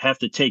leaders have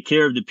to take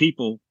care of the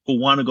people who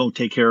want to go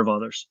take care of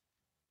others,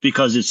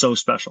 because it's so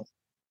special.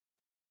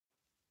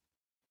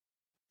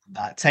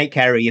 Take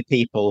care of your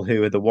people,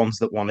 who are the ones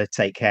that want to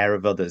take care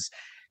of others.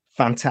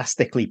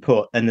 Fantastically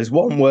put. And there's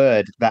one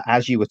word that,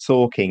 as you were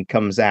talking,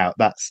 comes out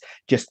that's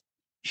just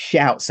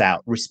shouts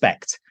out: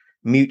 respect.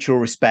 Mutual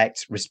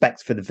respect,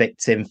 respect for the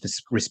victim,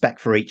 respect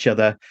for each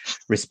other,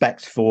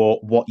 respect for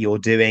what you're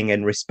doing,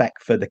 and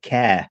respect for the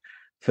care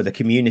for the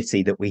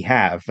community that we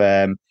have.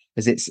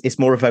 As it's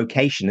more a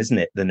vocation, isn't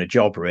it, than a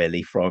job,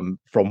 really, from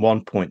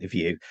one point of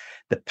view.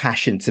 The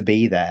passion to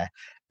be there,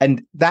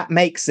 and that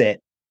makes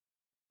it,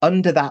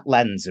 under that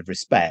lens of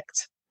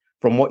respect,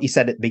 from what you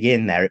said at the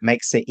beginning there, it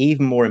makes it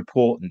even more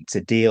important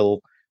to deal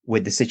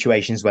with the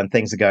situations when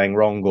things are going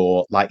wrong,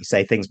 or, like you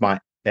say, things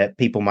might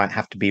people might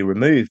have to be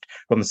removed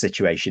from the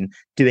situation,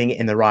 doing it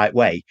in the right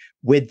way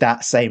with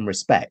that same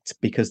respect,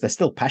 because they're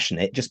still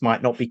passionate. It just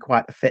might not be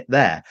quite a fit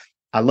there.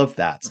 I love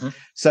that. Mm-hmm.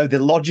 So the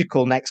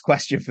logical next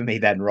question for me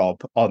then,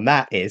 Rob, on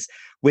that is,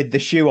 with the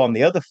shoe on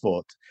the other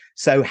foot,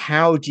 so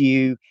how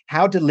do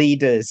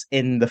leaders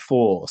in the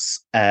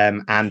force,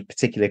 and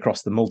particularly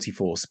across the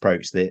multi-force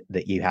approach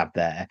that you have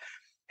there,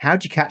 how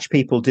do you catch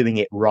people doing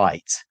it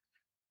right?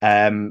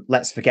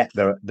 Let's forget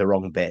the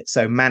wrong bit.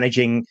 So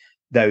managing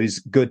those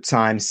good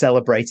times,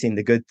 celebrating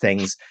the good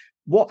things.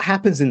 What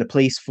happens in the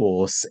police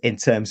force in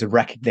terms of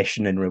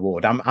recognition and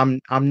reward?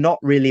 I'm not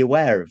really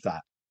aware of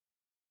that.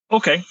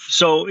 Okay,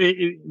 so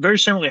very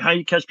similarly, how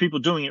you catch people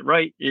doing it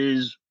right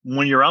is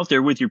when you're out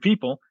there with your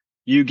people,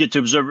 you get to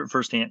observe it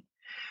firsthand.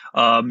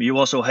 You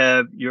also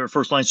have your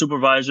first line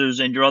supervisors,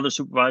 and your other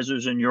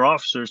supervisors and your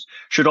officers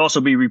should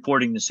also be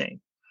reporting the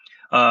same.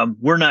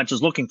 We're not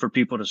just looking for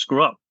people to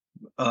screw up.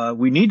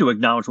 We need to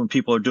acknowledge when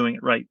people are doing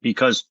it right,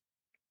 because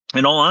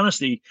in all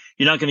honesty,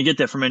 you're not going to get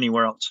that from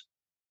anywhere else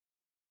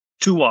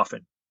too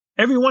often.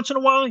 Every once in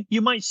a while,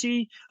 you might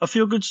see a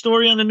feel-good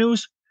story on the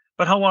news,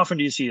 but how often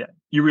do you see that?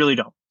 You really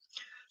don't.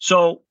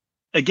 So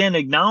again,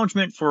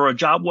 acknowledgement for a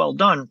job well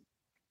done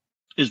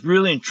is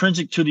really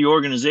intrinsic to the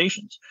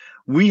organizations.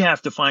 We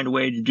have to find a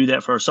way to do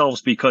that for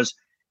ourselves, because,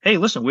 hey,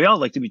 listen, we all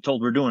like to be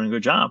told we're doing a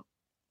good job.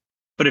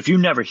 But if you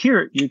never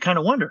hear it, you kind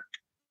of wonder,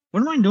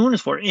 what am I doing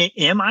this for?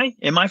 Am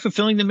I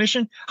fulfilling the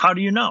mission? How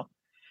do you know?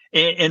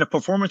 And a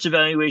performance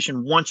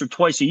evaluation once or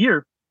twice a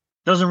year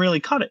doesn't really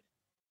cut it.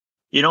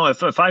 You know,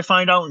 if I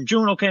find out in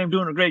June, okay, I'm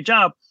doing a great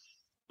job,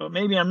 but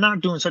maybe I'm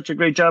not doing such a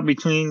great job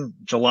between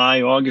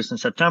July, August, and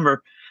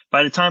September,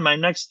 by the time my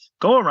next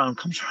go around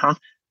comes around,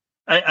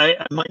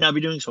 I might not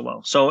be doing so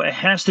well. So it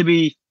has to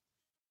be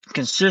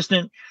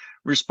consistent,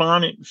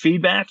 respondent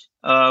feedback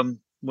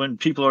when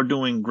people are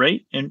doing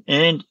great,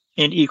 and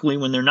equally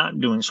when they're not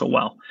doing so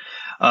well.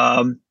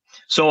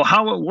 So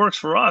how it works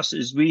for us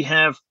is we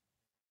have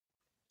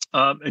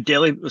a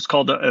daily, it's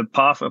called a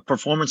POF, a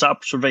performance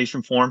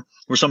observation form,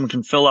 where someone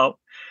can fill out,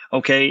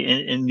 okay,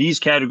 in these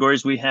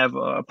categories, we have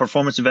a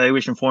performance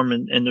evaluation form,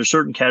 and there's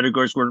certain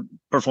categories where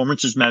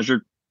performance is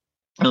measured.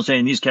 They'll say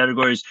in these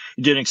categories,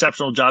 you did an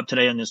exceptional job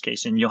today in this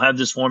case, and you'll have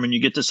this form and you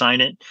get to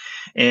sign it.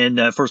 And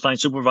first line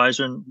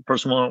supervisor and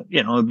person will,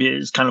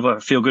 it's kind of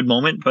a feel good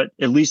moment, but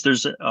at least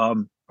there's a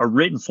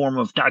written form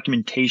of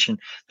documentation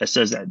that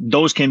says that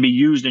those can be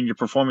used in your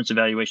performance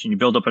evaluation. You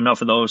build up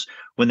enough of those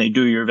when they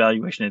do your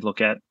evaluation, they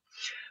look at.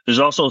 There's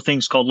also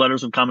things called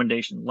letters of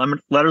commendation.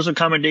 Letters of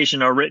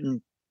commendation are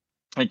written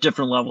at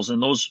different levels,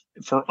 and those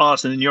for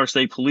us in the New York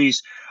State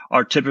Police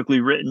are typically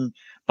written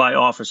by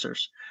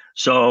officers.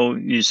 So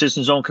the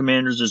assistant zone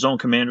commanders, the zone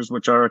commanders,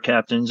 which are our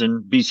captains,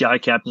 and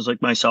BCI captains like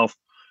myself.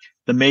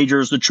 The major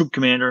is the troop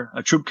commander.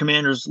 A troop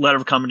commander's letter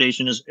of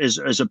commendation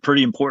is a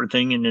pretty important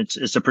thing, and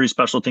it's a pretty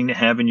special thing to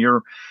have in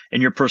your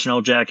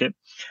personnel jacket.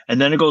 And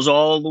then it goes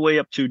all the way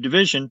up to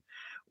division,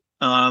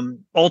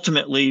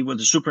 ultimately with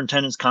the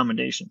superintendent's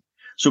commendation.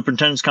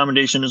 Superintendent's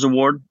commendation is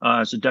award.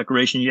 It's a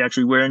decoration you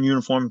actually wear in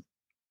uniform,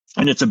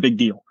 and it's a big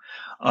deal.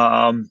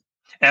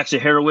 Acts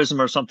of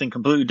heroism are something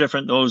completely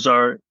different. Those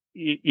are,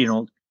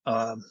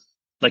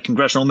 like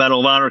Congressional Medal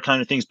of Honor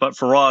kind of things. But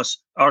for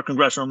us, our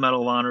Congressional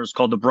Medal of Honor is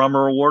called the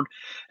Brummer Award,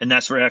 and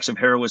that's for acts of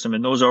heroism.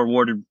 And those are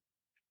awarded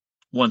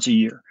once a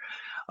year.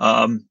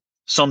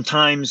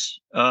 Sometimes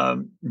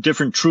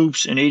different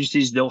troops and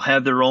agencies, they'll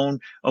have their own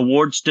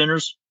awards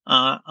dinners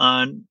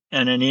on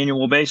an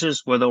annual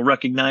basis, where they'll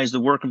recognize the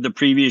work of the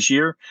previous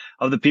year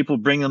of the people,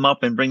 bring them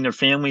up and bring their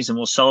families, and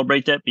we'll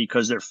celebrate that,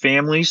 because their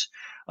families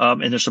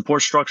and their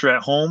support structure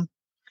at home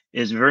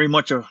is very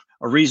much a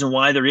reason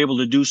why they're able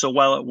to do so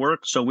well at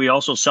work. So we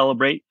also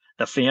celebrate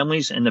the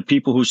families and the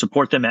people who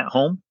support them at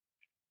home,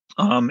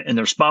 and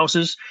their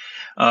spouses,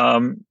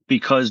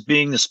 because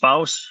being the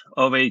spouse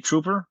of a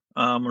trooper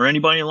or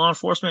anybody in law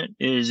enforcement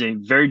is a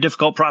very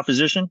difficult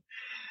proposition.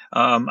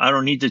 I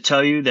don't need to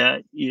tell you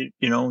that,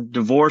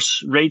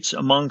 divorce rates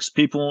amongst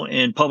people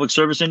in public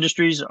service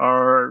industries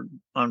are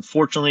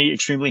unfortunately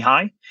extremely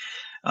high.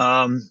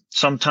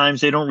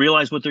 Sometimes they don't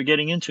realize what they're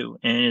getting into,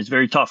 and it's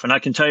very tough. And I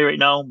can tell you right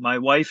now, my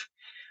wife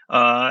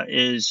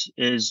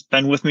is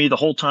been with me the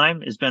whole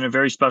time. It's been a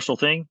very special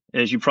thing.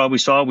 As you probably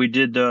saw, we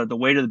did the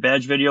Weight of the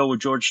Badge video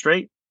with George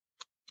Strait.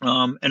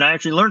 And I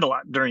actually learned a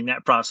lot during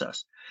that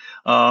process.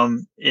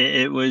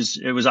 It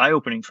was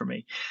eye-opening for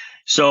me.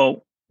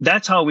 So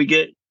that's how we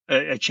get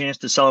a chance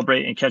to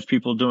celebrate and catch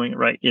people doing it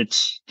right.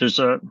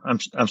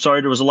 I'm sorry,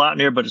 there was a lot in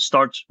there, but it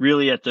starts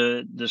really at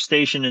the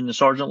station and the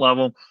sergeant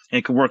level, and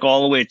it can work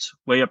all the way, its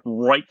way up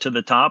right to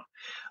the top.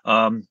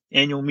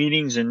 Annual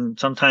meetings, and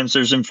sometimes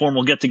there's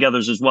informal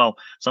get-togethers as well.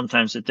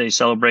 Sometimes that they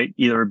celebrate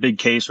either a big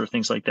case or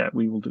things like that.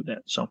 We will do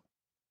that. So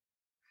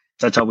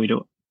that's how we do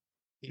it.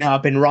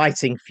 I've been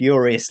writing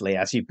furiously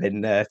as you've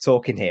been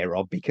talking here,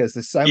 Rob, because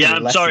there's so many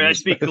lessons. Yeah, I'm sorry, I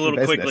speak a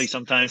little quickly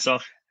sometimes. So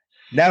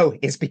no,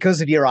 it's because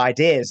of your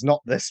ideas,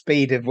 not the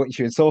speed of what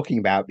you were talking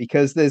about.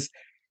 Because there's,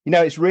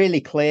 it's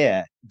really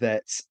clear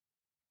that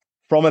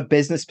from a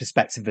business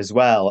perspective as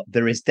well,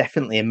 there is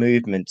definitely a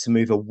movement to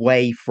move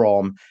away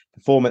from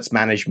performance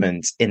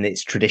management in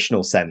its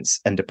traditional sense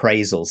and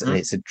appraisals in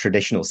its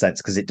traditional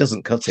sense, because it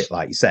doesn't cut it,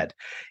 like you said,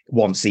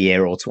 once a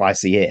year or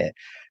twice a year,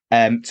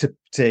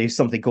 to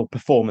something called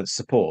performance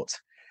support,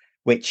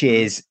 which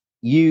is,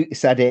 you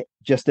said it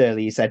just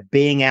earlier, you said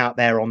being out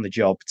there on the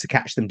job to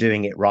catch them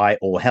doing it right,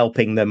 or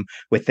helping them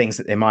with things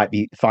that they might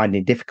be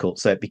finding difficult,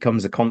 so it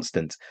becomes a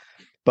constant.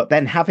 But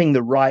then having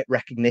the right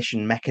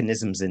recognition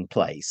mechanisms in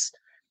place,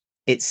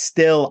 it's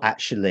still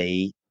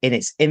actually in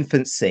its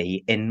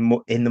infancy in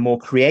the more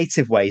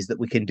creative ways that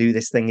we can do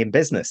this thing in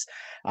business.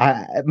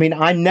 I mean,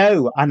 I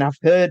know, and I've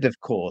heard, of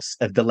course,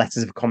 of the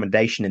letters of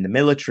commendation in the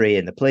military,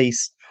 in the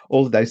police,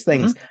 all of those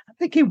things. I'm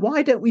thinking,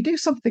 why don't we do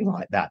something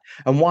like that?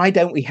 And why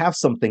don't we have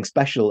something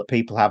special that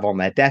people have on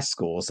their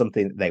desk, or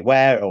something that they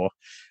wear, or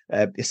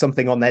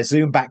something on their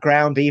Zoom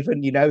background, even,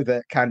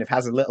 that kind of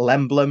has a little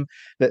emblem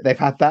that they've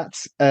had that.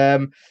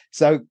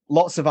 So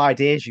lots of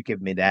ideas you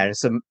give me there,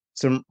 and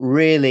some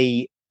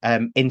really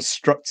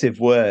instructive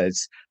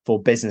words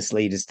for business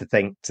leaders to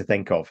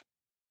think of.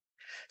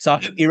 So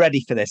I hope you're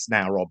ready for this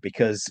now, Rob,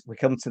 because we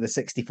come to the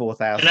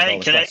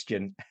 $64,000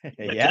 question.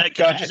 Can I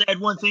just add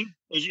one thing?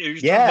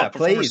 Yeah,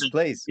 please.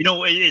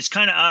 It's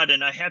kind of odd,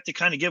 and I have to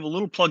kind of give a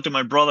little plug to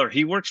my brother.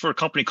 He works for a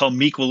company called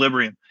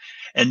Mequilibrium,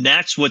 and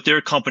that's what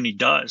their company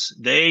does.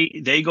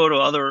 They go to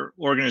other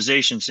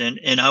organizations,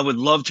 and I would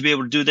love to be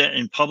able to do that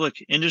in public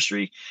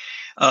industry.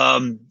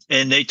 And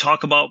they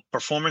talk about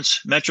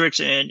performance metrics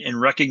and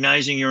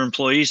recognizing your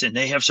employees, and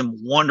they have some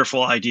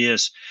wonderful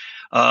ideas.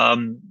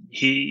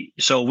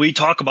 So we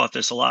talk about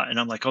this a lot, and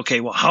I'm like, okay,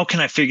 well, how can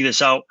I figure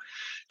this out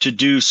to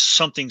do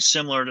something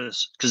similar to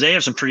this? Because they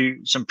have some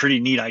pretty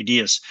neat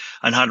ideas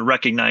on how to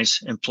recognize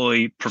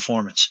employee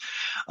performance.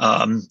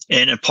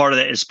 And a part of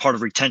that is part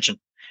of retention.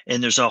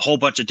 And there's a whole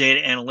bunch of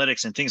data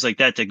analytics and things like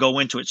that go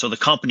into it, so the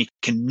company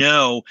can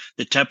know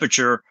the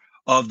temperature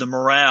of the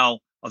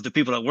morale of the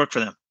people that work for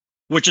them,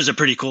 which is a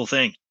pretty cool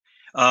thing.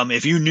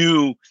 If you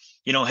knew,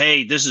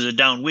 hey, this is a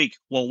down week.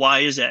 Well, why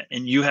is that?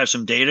 And you have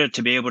some data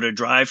to be able to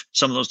drive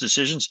some of those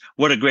decisions.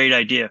 What a great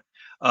idea.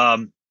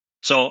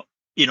 So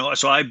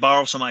I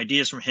borrow some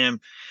ideas from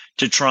him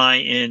to try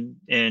and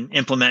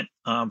implement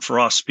for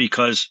us,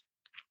 because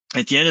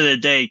at the end of the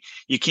day,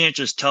 you can't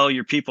just tell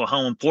your people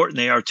how important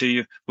they are to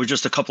you with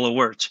just a couple of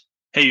words.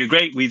 Hey, you're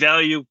great. We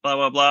value you, blah,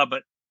 blah, blah.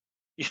 But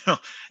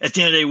at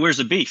the end of the day, where's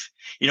the beef?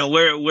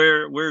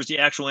 Where's the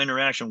actual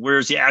interaction?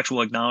 Where's the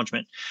actual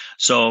acknowledgement?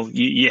 So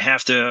you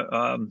have to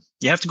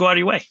go out of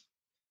your way,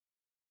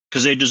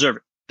 because they deserve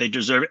it. They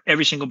deserve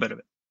every single bit of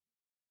it.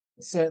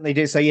 Certainly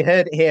do. So you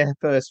heard it here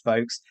first,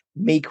 folks.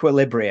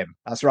 Mequilibrium.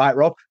 That's right,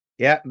 Rob.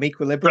 Yeah,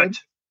 Mequilibrium.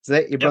 Correct. Is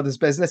it your brother's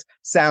business?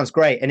 Sounds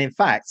great. And in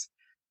fact,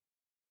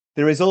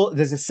 there's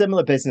a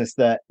similar business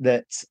that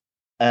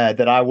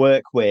I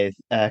work with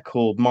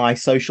called My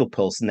Social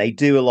Pulse, and they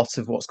do a lot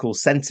of what's called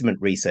sentiment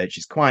research.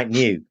 It's quite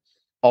new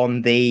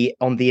on the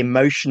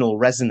emotional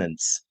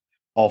resonance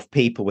of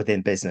people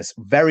within business,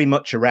 very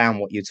much around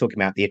what you're talking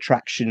about, the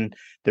attraction,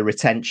 the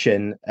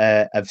retention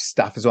of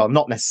staff as well,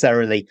 not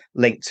necessarily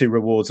linked to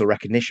rewards or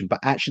recognition, but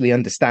actually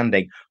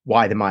understanding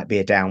why there might be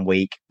a down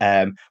week.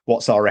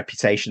 What's our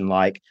reputation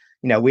like?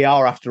 We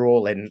are, after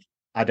all,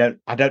 I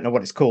don't know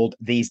what it's called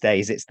these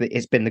days.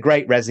 It's been the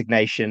Great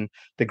Resignation,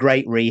 the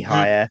Great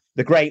Rehire,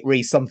 the Great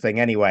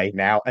Re-something anyway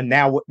now, and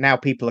now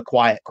people are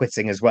quiet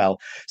quitting as well.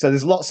 So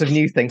there's lots of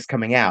new things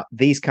coming out.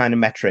 These kind of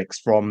metrics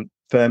from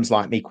firms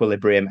like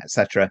Mequilibrium,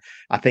 etc.,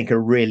 I think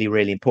are really,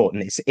 really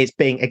important. It's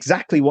being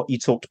exactly what you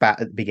talked about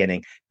at the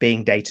beginning,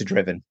 being data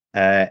driven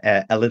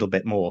a little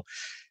bit more.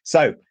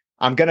 So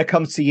I'm going to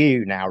come to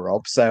you now,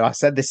 Rob. So I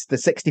said this is the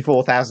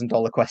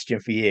 $64,000 question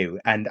for you,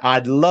 and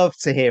I'd love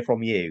to hear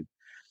from you.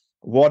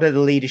 What are the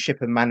leadership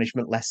and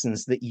management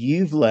lessons that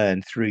you've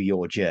learned through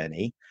your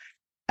journey?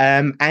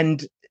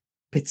 And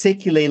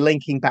particularly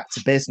linking back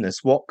to business,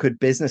 what could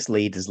business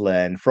leaders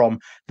learn from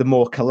the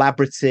more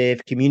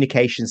collaborative,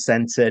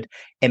 communication-centered,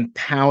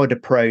 empowered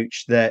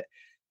approach that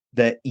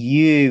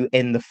you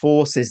in the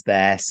forces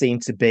there seem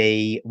to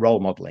be role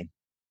modeling?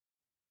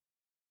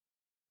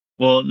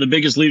 Well, the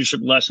biggest leadership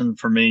lesson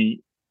for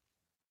me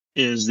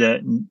is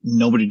that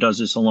nobody does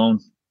this alone.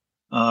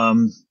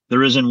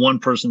 There isn't one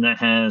person that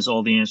has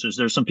all the answers.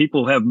 There's some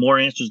people who have more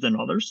answers than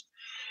others.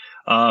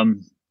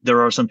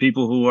 There are some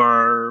people who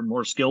are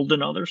more skilled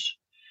than others.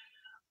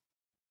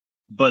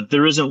 But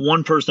there isn't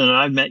one person that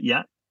I've met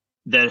yet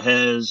that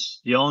has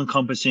the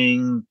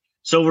all-encompassing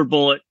silver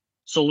bullet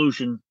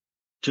solution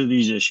to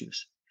these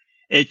issues.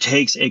 It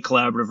takes a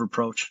collaborative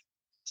approach.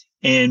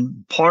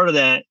 And part of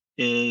that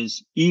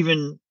is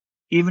even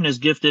as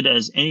gifted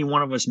as any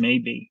one of us may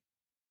be,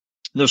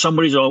 there's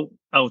somebody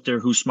out there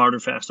who's smarter,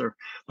 faster.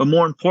 But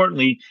more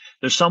importantly,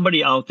 there's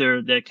somebody out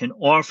there that can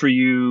offer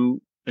you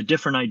a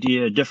different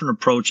idea, a different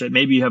approach that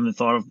maybe you haven't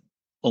thought of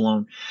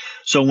alone.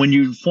 So when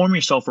you form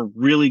yourself a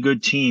really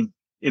good team,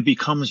 it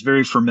becomes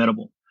very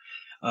formidable.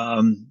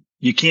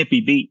 You can't be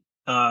beat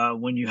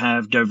when you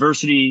have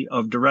diversity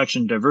of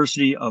direction,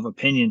 diversity of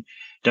opinion.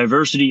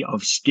 diversity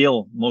of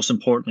skill, most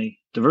importantly.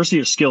 Diversity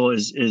of skill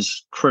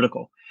is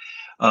critical.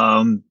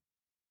 And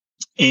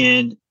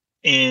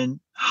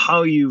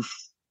how you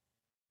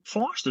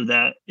foster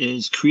that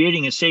is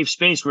creating a safe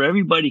space where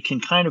everybody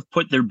can kind of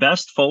put their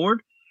best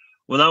forward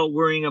without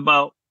worrying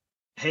about,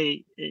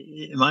 hey,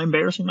 am I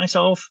embarrassing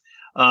myself?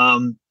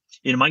 Am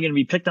I going to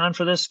be picked on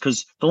for this?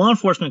 Because the law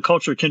enforcement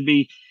culture can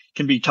be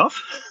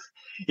tough.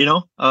 We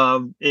have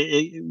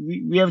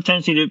a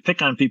tendency to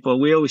pick on people.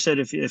 We always said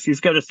if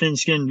you've got a thin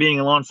skin, being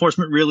in law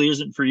enforcement really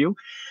isn't for you.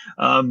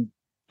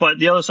 But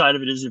the other side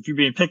of it is if you're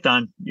being picked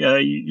on,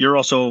 you're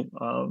also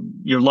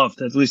you're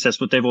loved. At least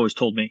that's what they've always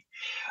told me.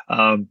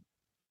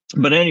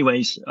 But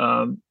anyways,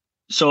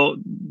 so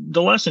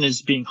the lesson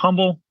is being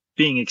humble,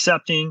 being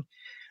accepting,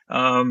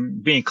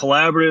 being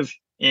collaborative,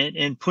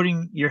 and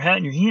putting your hat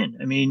in your hand.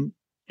 I mean,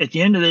 at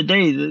the end of the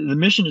day, the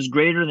mission is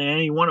greater than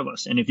any one of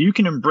us. And if you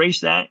can embrace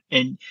that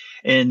and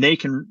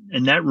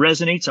that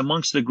resonates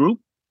amongst the group,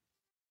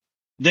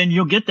 then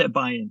you'll get that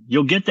buy-in.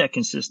 You'll get that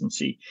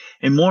consistency.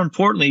 And more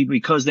importantly,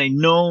 because they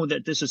know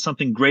that this is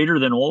something greater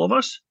than all of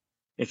us,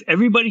 if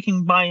everybody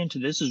can buy into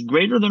this is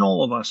greater than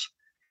all of us,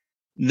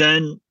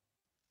 then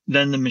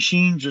the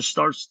machine just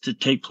starts to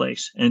take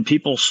place and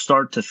people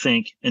start to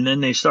think, and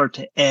then they start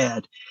to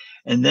add.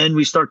 And then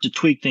we start to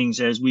tweak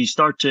things as we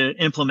start to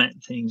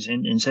implement things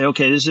and say,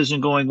 okay, this isn't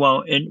going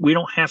well. And we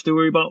don't have to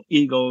worry about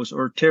egos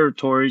or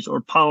territories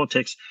or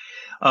politics.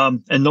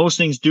 And those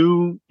things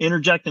do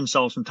interject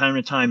themselves from time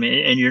to time.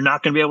 And you're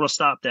not going to be able to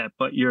stop that.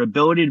 But your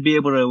ability to be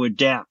able to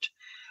adapt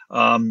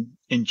and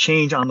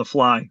change on the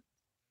fly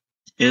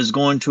is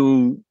going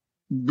to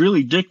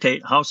really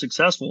dictate how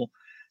successful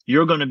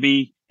you're going to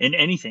be in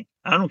anything.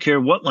 I don't care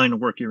what line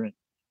of work you're in.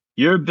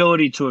 Your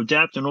ability to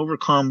adapt and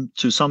overcome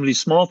to some of these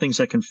small things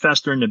that can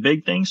fester into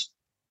big things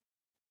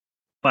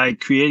by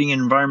creating an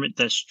environment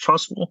that's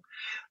trustful,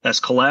 that's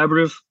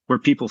collaborative, where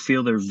people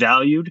feel they're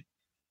valued.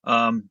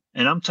 And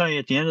I'm telling you,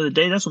 at the end of the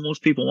day, that's what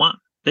most people want.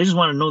 They just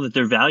want to know that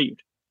they're valued,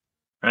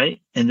 right?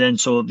 And then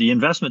so the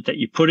investment that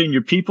you put in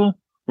your people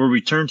will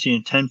return to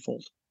you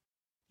tenfold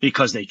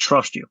because they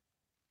trust you.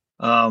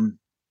 And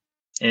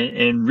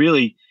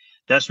really,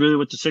 that's really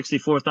what the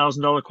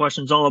 $64,000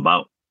 question is all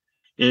about.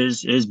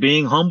 Is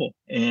being humble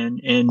and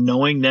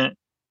knowing that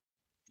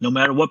no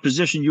matter what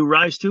position you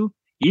rise to,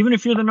 even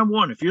if you're the number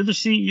one, if you're the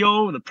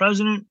CEO, the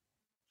president,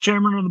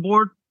 chairman of the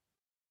board,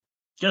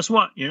 guess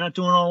what? You're not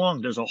doing it all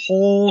along. There's a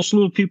whole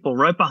slew of people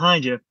right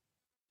behind you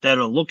that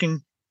are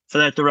looking for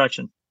that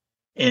direction.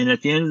 And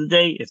at the end of the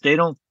day, if they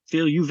don't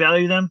feel you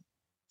value them,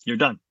 you're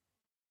done.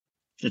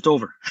 It's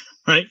over,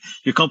 right?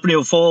 Your company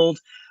will fold,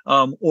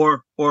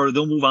 or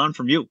they'll move on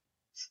from you.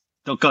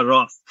 They'll cut it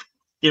off.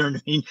 You know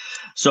what I mean?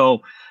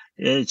 So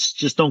it's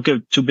just don't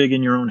get too big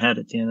in your own head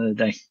at the end of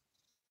the day.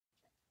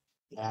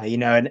 Yeah,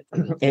 and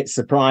it's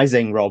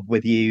surprising, Rob,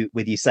 with you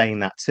saying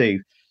that too,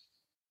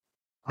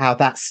 how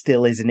that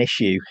still is an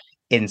issue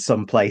in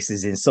some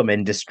places, in some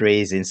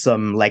industries, in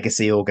some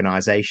legacy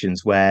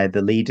organizations where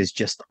the leaders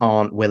just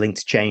aren't willing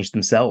to change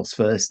themselves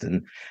first.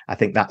 And I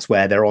think that's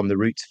where they're on the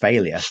route to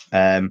failure.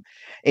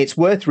 It's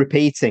worth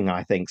repeating,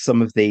 I think,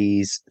 some of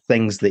these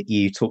things that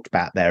you talked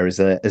about there as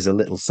a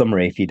little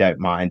summary, if you don't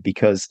mind,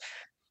 because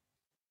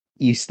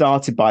you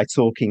started by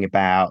talking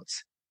about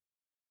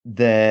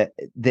the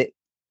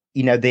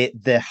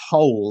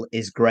whole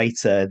is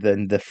greater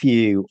than the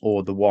few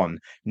or the one.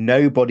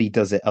 Nobody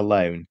does it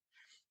alone.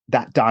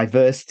 That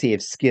diversity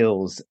of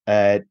skills,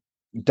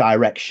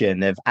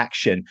 direction, of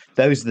action,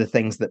 those are the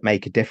things that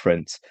make a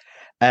difference.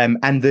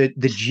 And the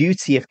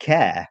duty of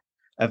care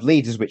of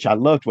leaders, which I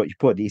loved what you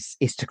put,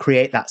 is to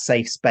create that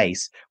safe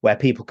space where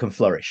people can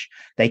flourish.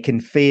 They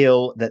can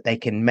feel that they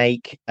can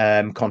make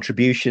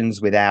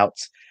contributions without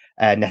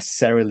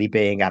necessarily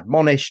being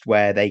admonished,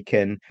 where they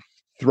can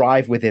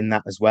thrive within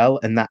that as well.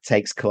 And that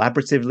takes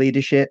collaborative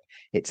leadership.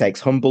 It takes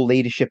humble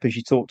leadership, as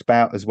you talked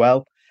about as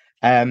well.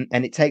 And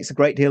it takes a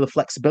great deal of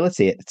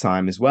flexibility at the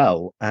time as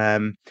well.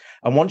 And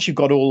once you've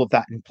got all of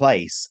that in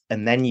place,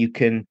 and then you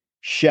can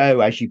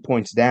show, as you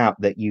pointed out,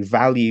 that you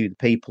value the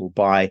people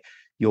by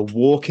you're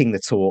walking the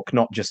talk,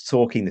 not just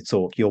talking the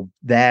talk. You're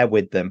there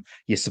with them.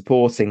 You're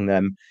supporting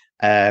them.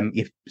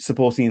 You're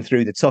supporting them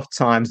through the tough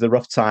times, the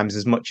rough times,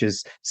 as much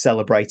as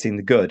celebrating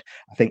the good.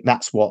 I think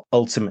that's what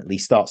ultimately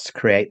starts to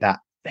create that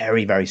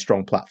very, very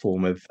strong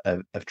platform of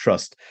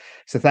trust.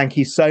 So thank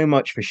you so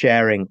much for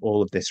sharing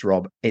all of this,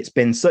 Rob. It's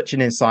been such an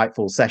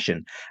insightful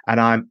session,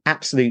 and I'm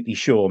absolutely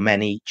sure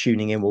many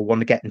tuning in will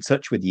want to get in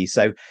touch with you.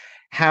 So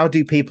how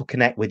do people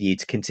connect with you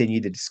to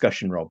continue the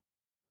discussion, Rob?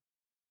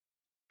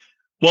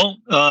 Well,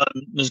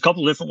 there's a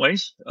couple of different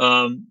ways.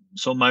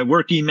 So my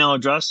work email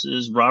address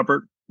is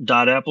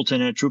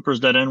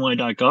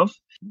robert.appleton@troopers.ny.gov.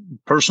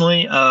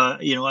 Personally,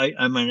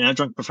 I'm an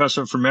adjunct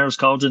professor for Marist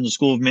College in the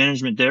School of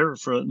Management there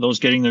for those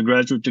getting their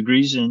graduate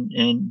degrees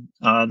in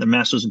the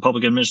Masters in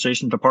Public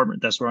Administration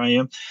department. That's where I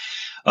am.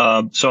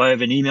 So I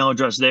have an email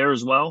address there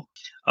as well.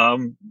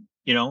 And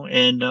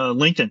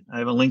LinkedIn. I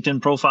have a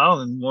LinkedIn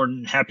profile, and more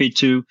than happy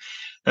to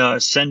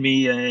send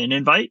me an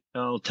invite.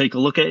 I'll take a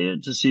look at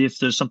it to see if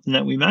there's something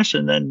that we mesh,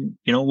 and then,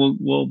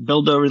 we'll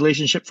build a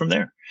relationship from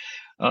there.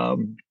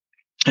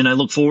 And I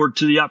look forward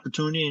to the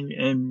opportunity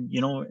and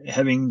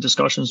having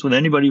discussions with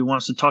anybody who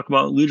wants to talk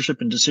about leadership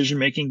and decision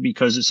making,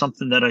 because it's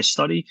something that I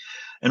study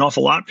an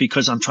awful lot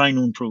because I'm trying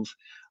to improve.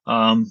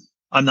 I'm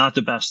not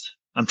the best.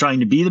 I'm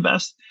trying to be the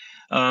best.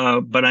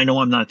 But I know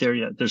I'm not there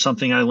yet. There's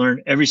something I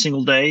learn every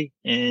single day,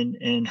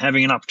 and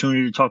having an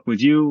opportunity to talk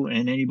with you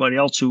and anybody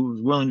else who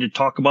is willing to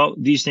talk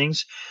about these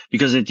things,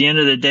 because at the end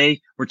of the day,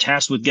 we're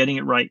tasked with getting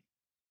it right.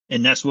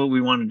 And that's what we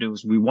want to do,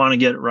 is we want to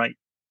get it right.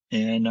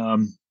 And,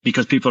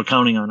 because people are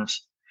counting on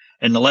us,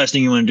 and the last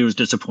thing you want to do is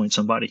disappoint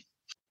somebody.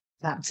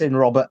 Captain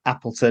Robert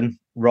Appleton.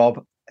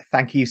 Rob,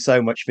 thank you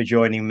so much for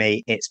joining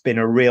me. It's been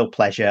a real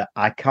pleasure.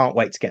 I can't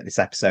wait to get this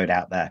episode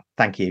out there.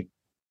 Thank you.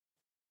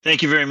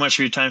 Thank you very much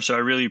for your time, sir. I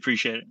really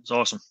appreciate it. It's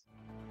awesome.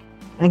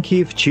 Thank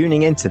you for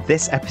tuning in to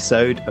this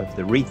episode of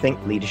the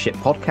Rethink Leadership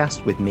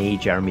podcast with me,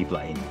 Jeremy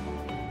Blaine.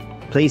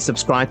 Please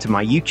subscribe to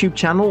my YouTube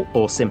channel,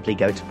 or simply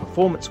go to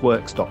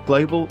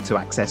performanceworks.global to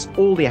access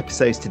all the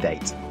episodes to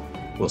date.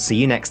 We'll see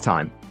you next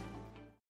time.